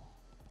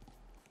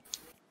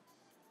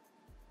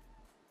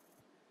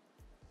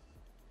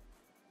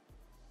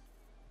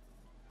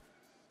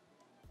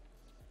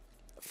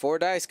 Four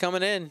dice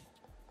coming in.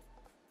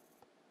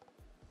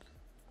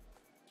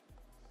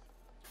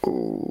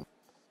 Ooh.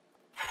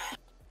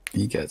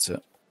 He gets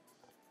it.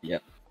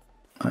 Yep.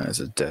 There's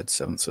a dead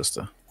seventh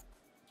sister.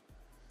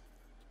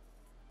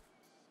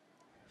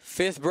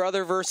 Fifth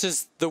brother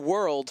versus the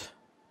world.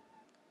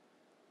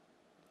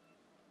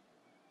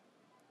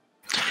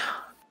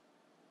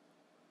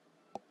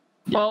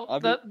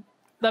 Well,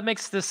 that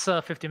makes this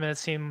 50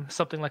 minutes seem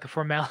something like a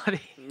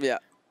formality. Yeah.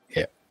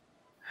 Yeah.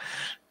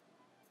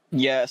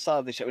 Yeah,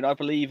 sadly, I mean, I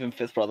believe in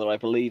Fifth Brother, but I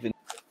believe in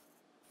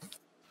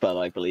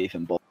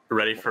Bob.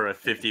 Ready for a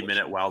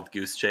 50-minute wild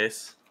goose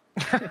chase?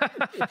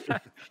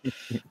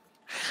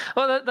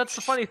 Well, that's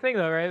the funny thing,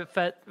 though, right?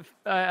 Fett,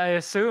 I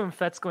assume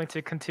Fett's going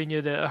to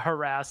continue to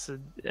harass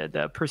and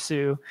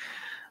pursue,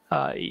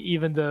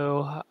 even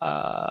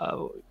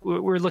though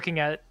we're looking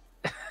at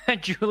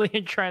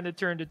Julian trying to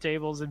turn the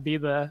tables and be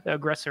the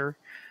aggressor.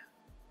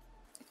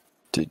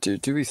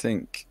 Do we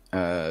think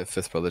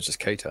Fifth Brother just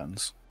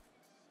K-turns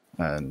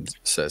and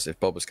says, if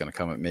Bob is going to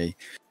come at me,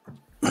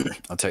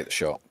 I'll take the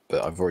shot,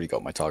 but I've already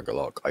got my target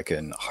lock. I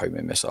can home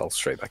a missile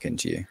straight back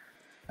into you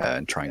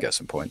and try and get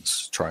some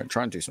points. Try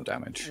and do some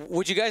damage.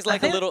 Would you guys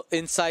like a little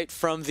insight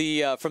from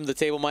the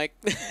table mic?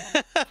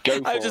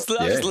 I'm just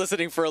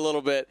listening for a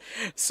little bit.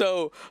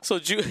 So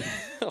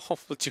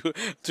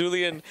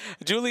Julian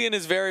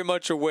is very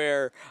much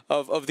aware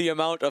of the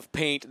amount of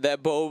paint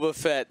that Boba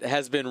Fett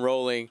has been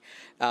rolling.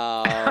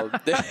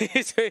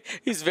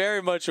 He's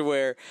very much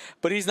aware,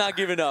 but he's not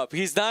giving up.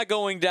 He's not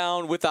going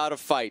down without a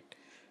fight.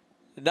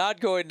 Not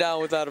going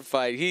down without a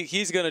fight.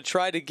 He's going to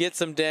try to get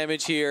some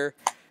damage here.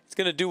 He's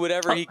going to do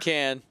whatever he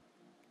can.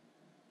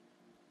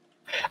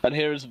 And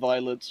here is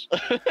violence.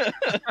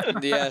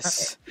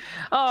 Yes.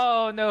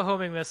 Oh, no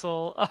homing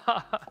missile.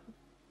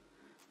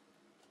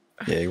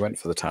 Yeah, he went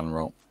for the talon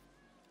roll.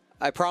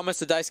 I promise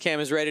the dice cam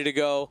is ready to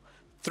go.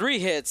 3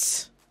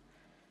 hits.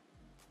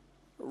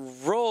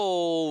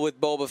 Roll with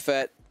Boba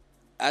Fett.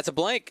 That's a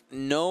blank.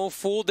 No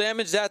full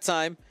damage that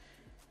time.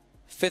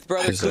 Fifth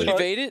brother could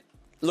evade it.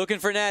 Looking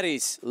for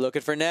natties.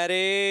 Looking for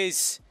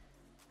natties.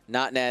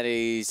 Not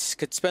natties.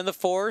 Could spend the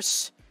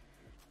force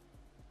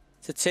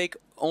to take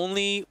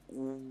only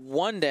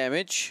 1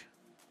 damage.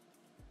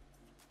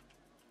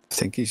 I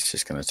think he's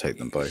just going to take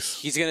them both.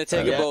 He's going to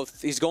take it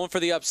both. He's going for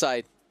the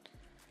upside.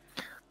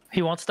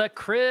 He wants that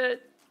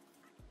crit.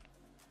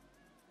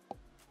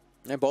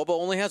 And Boba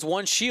only has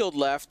 1 shield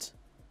left.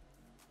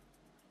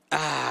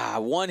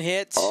 1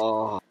 hit.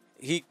 Oh.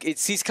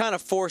 He's kind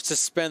of forced to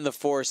spend the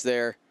force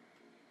there.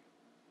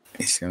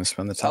 He's going to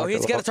spend the target lock. Oh,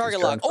 he's got a target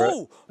lock.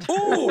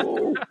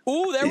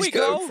 Oh, there we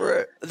go. For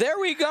it. There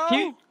we go.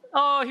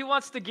 He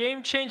wants the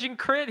game-changing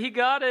crit. He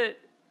got it.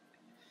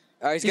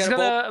 All right, he's got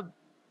a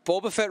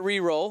Boba Fett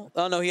reroll.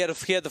 Oh no, he had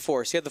the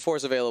force. He had the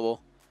force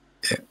available.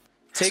 Yeah.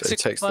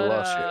 Takes the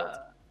last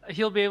shield.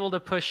 He'll be able to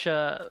push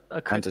a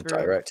crit and a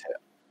direct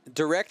hit.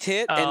 Direct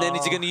hit, and then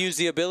he's going to use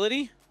the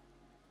ability.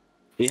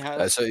 He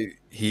has. So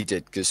he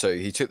did. So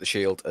he took the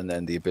shield and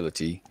then the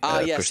ability.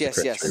 Yes.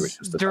 Through, which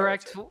was the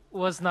direct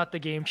was not the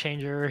game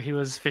changer he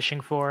was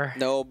fishing for.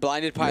 No,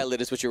 blinded pilot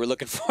is what you were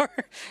looking for.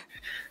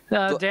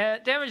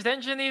 Damaged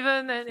engine,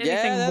 even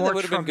anything more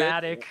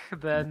traumatic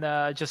than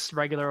just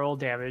regular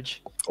old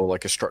damage. Or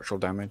like a structural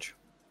damage.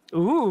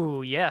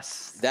 Ooh,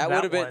 yes. That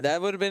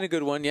would have been a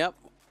good one. Yep.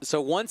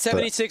 So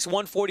 176,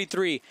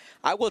 143.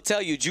 I will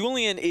tell you,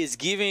 Julian is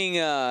giving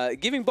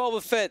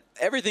Boba Fett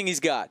everything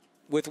he's got.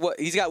 With what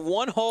he's got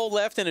 1 hole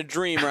left in a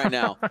dream right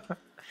now.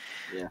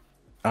 Yeah.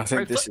 I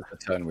think this is the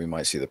turn we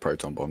might see the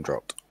proton bomb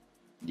dropped.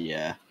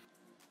 Yeah.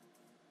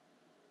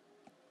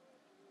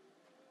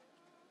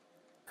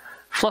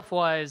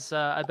 Fluff-wise,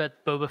 I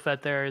bet Boba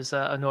Fett there is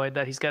annoyed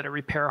that he's got a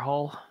repair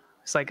hull.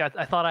 It's like,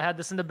 I thought I had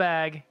this in the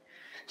bag.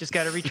 Just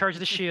got to recharge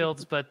the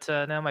shields, but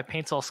now my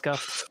paint's all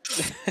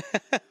scuffed.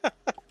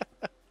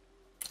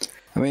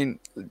 I mean,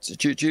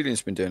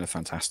 Julian's been doing a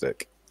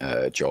fantastic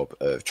job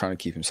of trying to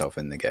keep himself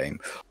in the game,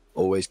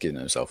 always giving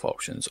himself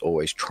options,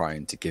 always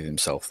trying to give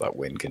himself that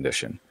win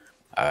condition.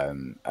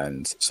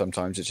 And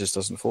sometimes it just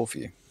doesn't fall for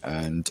you.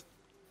 And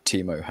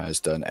Timo has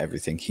done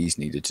everything he's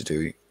needed to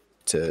do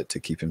to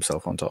keep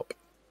himself on top.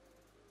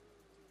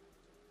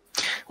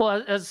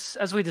 Well,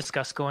 as we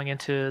discussed going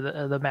into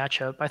the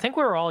matchup, I think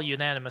we were all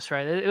unanimous,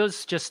 right? It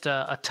was just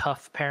a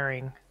tough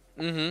pairing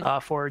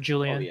for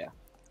Julian. Oh, yeah.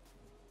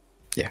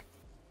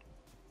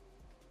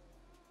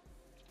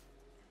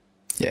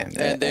 Yeah,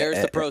 And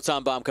there's the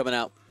proton bomb coming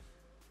out.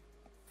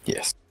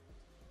 Yes.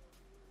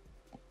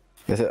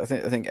 I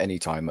think any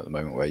time at the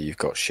moment where you've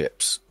got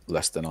ships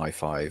less than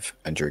I5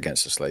 and you're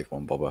against a Slave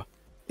 1 bobber,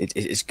 it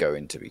is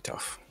going to be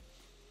tough.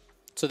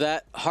 So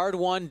that hard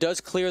one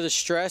does clear the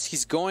stress.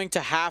 He's going to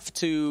have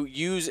to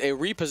use a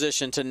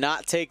reposition to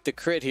not take the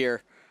crit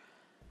here.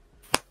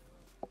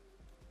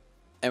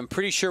 I'm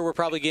pretty sure we're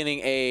probably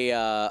getting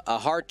a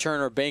hard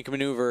turn or bank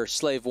maneuver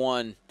Slave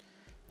 1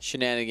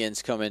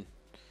 shenanigans coming.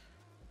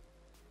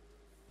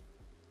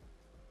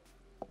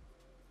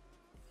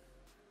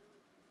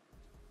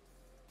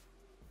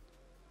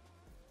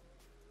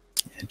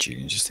 Yeah,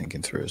 Julian's just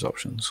thinking through his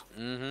options.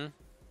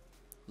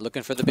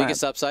 Looking for the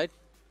biggest upside.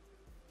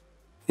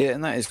 Yeah,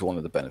 and that is one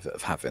of the benefits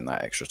of having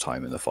that extra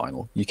time in the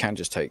final. You can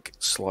just take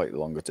slightly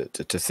longer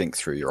to think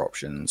through your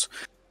options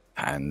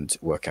and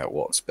work out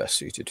what's best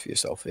suited for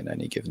yourself in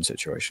any given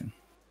situation.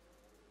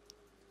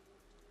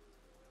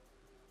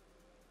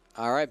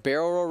 All right,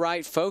 barrel roll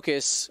right,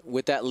 focus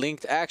with that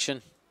linked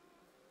action.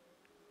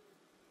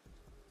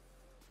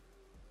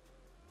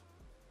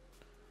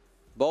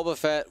 Boba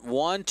Fett,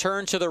 one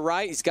turn to the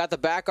right. He's got the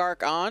back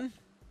arc on.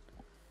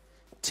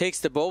 Takes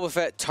the Boba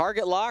Fett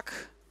target lock.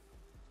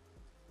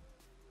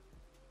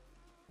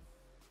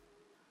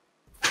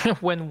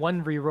 When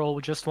one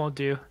reroll just won't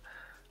do.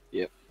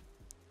 Yep.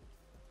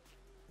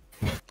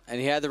 And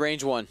he had the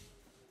range 1.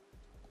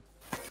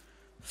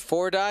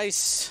 4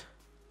 dice.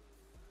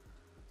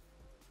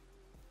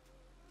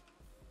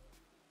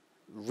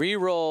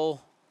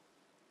 Reroll.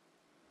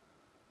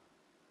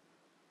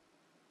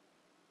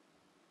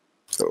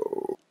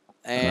 So,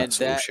 And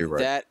that's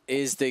that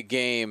is the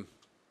game.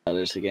 That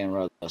is the game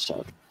right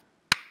outside.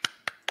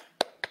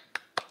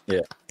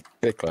 Yeah,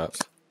 big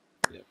claps.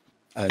 Yep.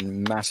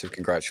 And massive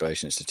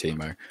congratulations to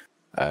Timo.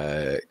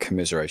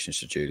 Commiserations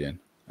to Julian.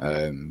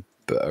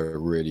 But a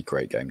really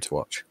great game to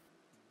watch.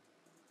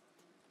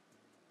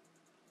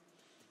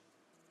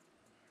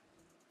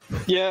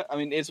 Yeah, I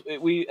mean, as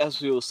we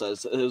all said,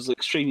 it was an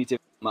extremely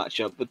difficult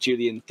matchup, but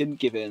Julian didn't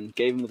give in,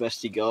 gave him the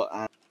best he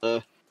got,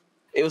 and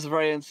it was a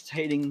very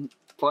entertaining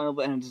final.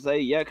 But at the end of the day,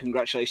 yeah,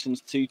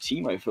 congratulations to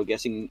Timo for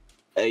getting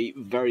a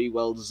very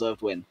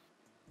well-deserved win.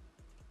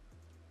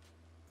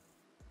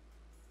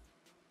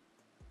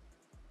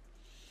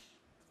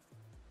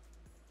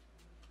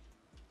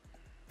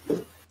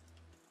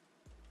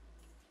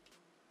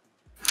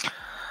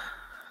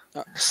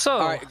 So,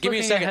 all right, give me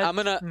a second. I'm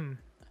gonna.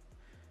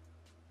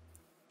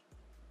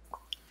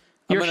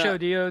 Your show,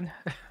 Dion.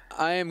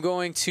 I am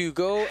going to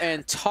go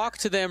and talk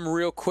to them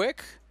real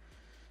quick.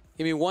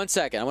 Give me 1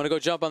 second. I'm going to go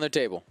jump on their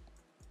table.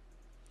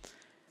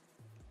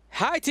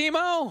 Hi,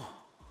 Timo.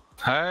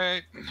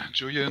 Hi,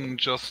 Julian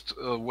just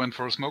went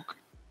for a smoke.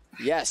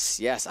 Yes,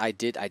 I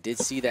did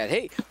see that.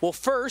 Hey, well,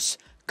 first,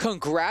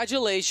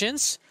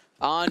 congratulations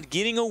on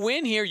getting a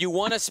win here. You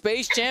won a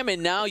Space Jam,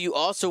 and now you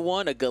also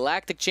won a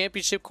Galactic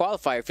Championship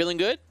qualifier. Feeling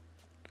good?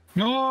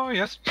 Oh,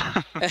 yes.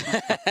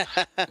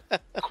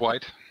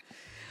 Quite.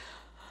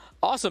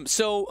 Awesome.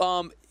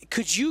 So,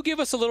 could you give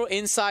us a little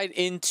insight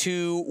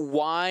into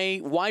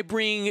why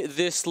bring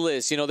this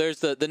list? You know, there's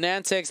the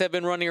Nantex have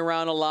been running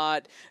around a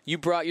lot. You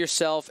brought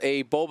yourself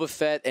a Boba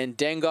Fett and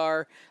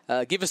Dengar.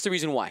 Give us the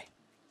reason why.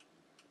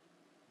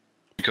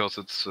 Because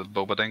it's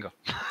Boba Dengar.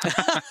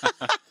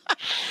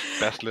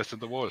 Best list in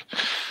the world.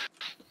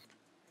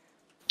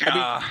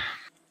 I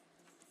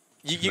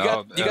mean, you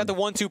got the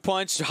 1-2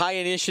 punch, high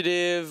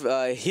initiative,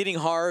 hitting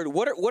hard.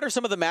 What are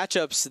some of the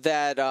matchups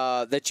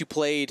that you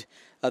played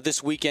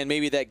this weekend?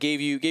 Maybe that gave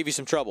you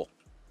some trouble.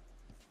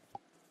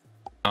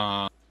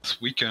 This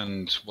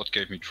weekend, what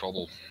gave me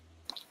trouble?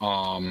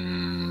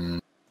 Yeah,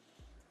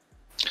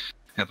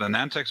 the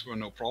Nantex were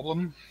no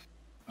problem.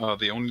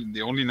 The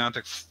only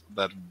Nantex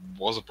that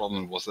was a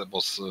problem was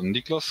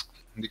Niklas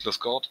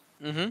God,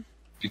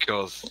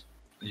 because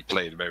he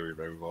played very,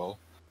 very well.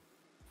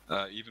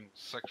 Even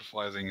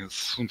sacrificing his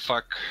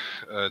Sunfak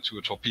to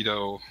a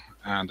torpedo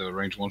and a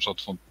range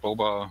one-shot from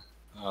Boba,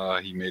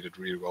 he made it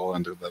really well,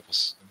 and that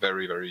was a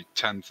very, very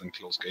tense and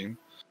close game.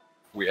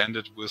 We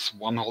ended with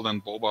 1 hull on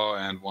Boba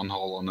and 1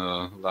 hull on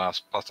a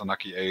last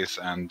Pastanaki ace,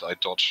 and I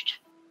dodged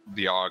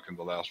the arc in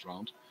the last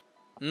round.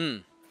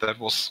 That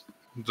was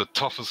the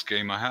toughest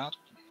game I had.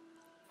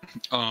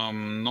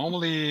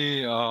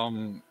 Normally,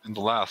 in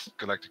the last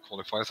Galactic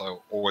qualifiers, I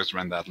always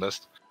ran that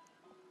list.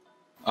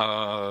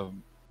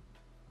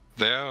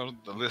 The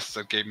list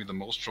that gave me the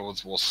most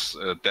troubles was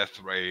Death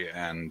Ray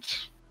and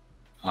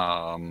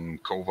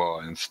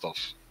Kova and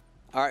stuff.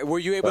 All right, were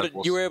you able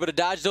to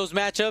dodge those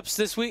matchups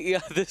this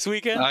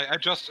weekend? I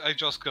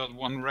just got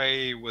 1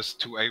 Ray with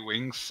 2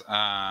 A-wings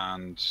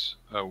and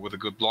with a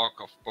good block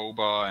of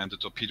Boba and a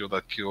torpedo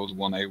that killed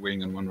 1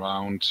 A-wing in 1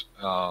 round.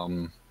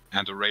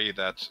 and a Ray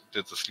that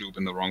did the sloop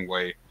in the wrong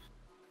way.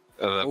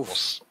 That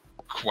was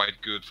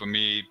quite good for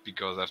me,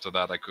 because after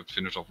that I could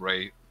finish off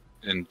Ray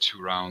in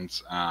 2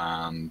 rounds,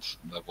 and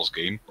that was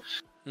game.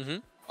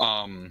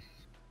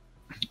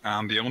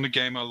 And the only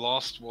game I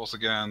lost was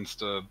against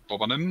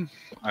Bobanim.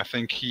 I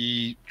think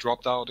he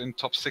dropped out in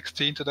top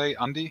 16 today,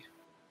 Andy.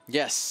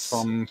 Yes.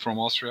 From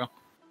Austria.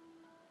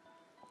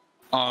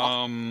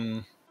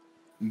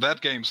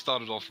 That game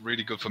started off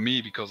really good for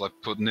me, because I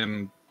put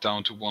Nim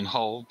down to 1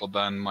 hull, but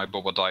then my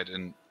Boba died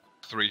in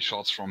 3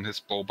 shots from his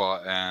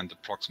Boba and the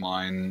prox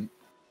mine,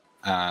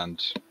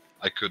 and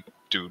I couldn't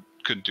do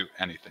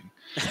anything.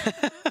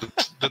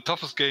 the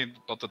toughest game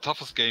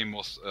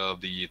was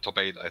the top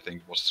 8. I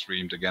think was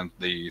streamed against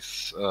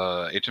these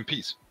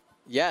HMPs.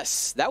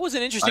 Yes, that was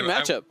an interesting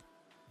matchup.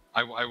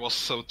 I was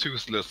so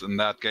toothless in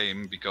that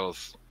game,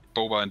 because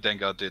Boba and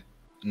Dengar did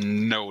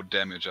no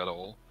damage at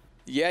all.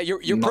 Yeah,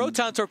 your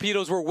proton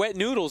torpedoes were wet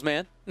noodles,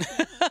 man.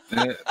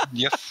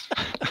 Yes.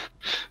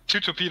 2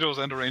 torpedoes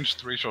and a ranged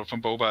 3 shot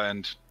from Boba,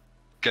 and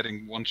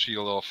getting 2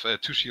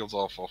 shields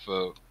off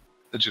of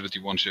agility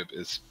 1 ship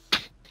is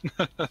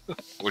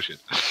bullshit.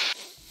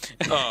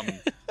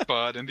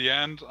 But in the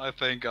end, I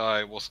think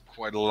I was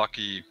quite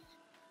lucky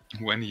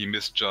when he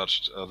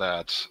misjudged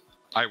that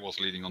I was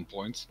leading on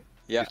points.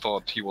 Yeah. He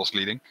thought he was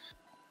leading.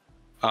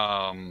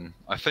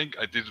 I think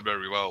I did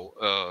very well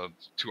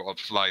to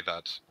outfly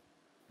that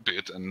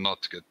bit and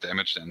not get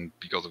damaged, and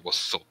because it was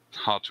so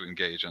hard to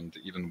engage, and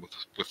even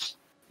with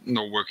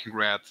no working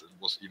rats, it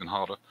was even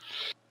harder.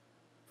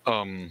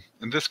 In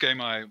this game,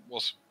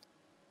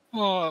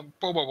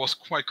 Boba was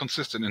quite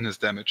consistent in his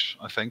damage,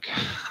 I think.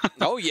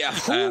 Oh yeah,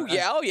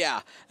 oh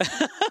yeah.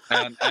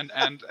 and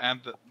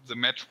the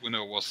match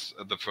winner was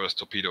the first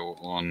torpedo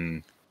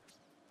on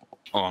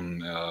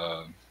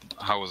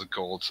how was it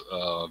called,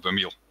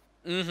 Vermeil.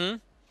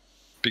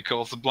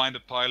 Because the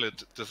blinded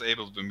pilot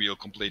disabled Vermeil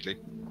completely.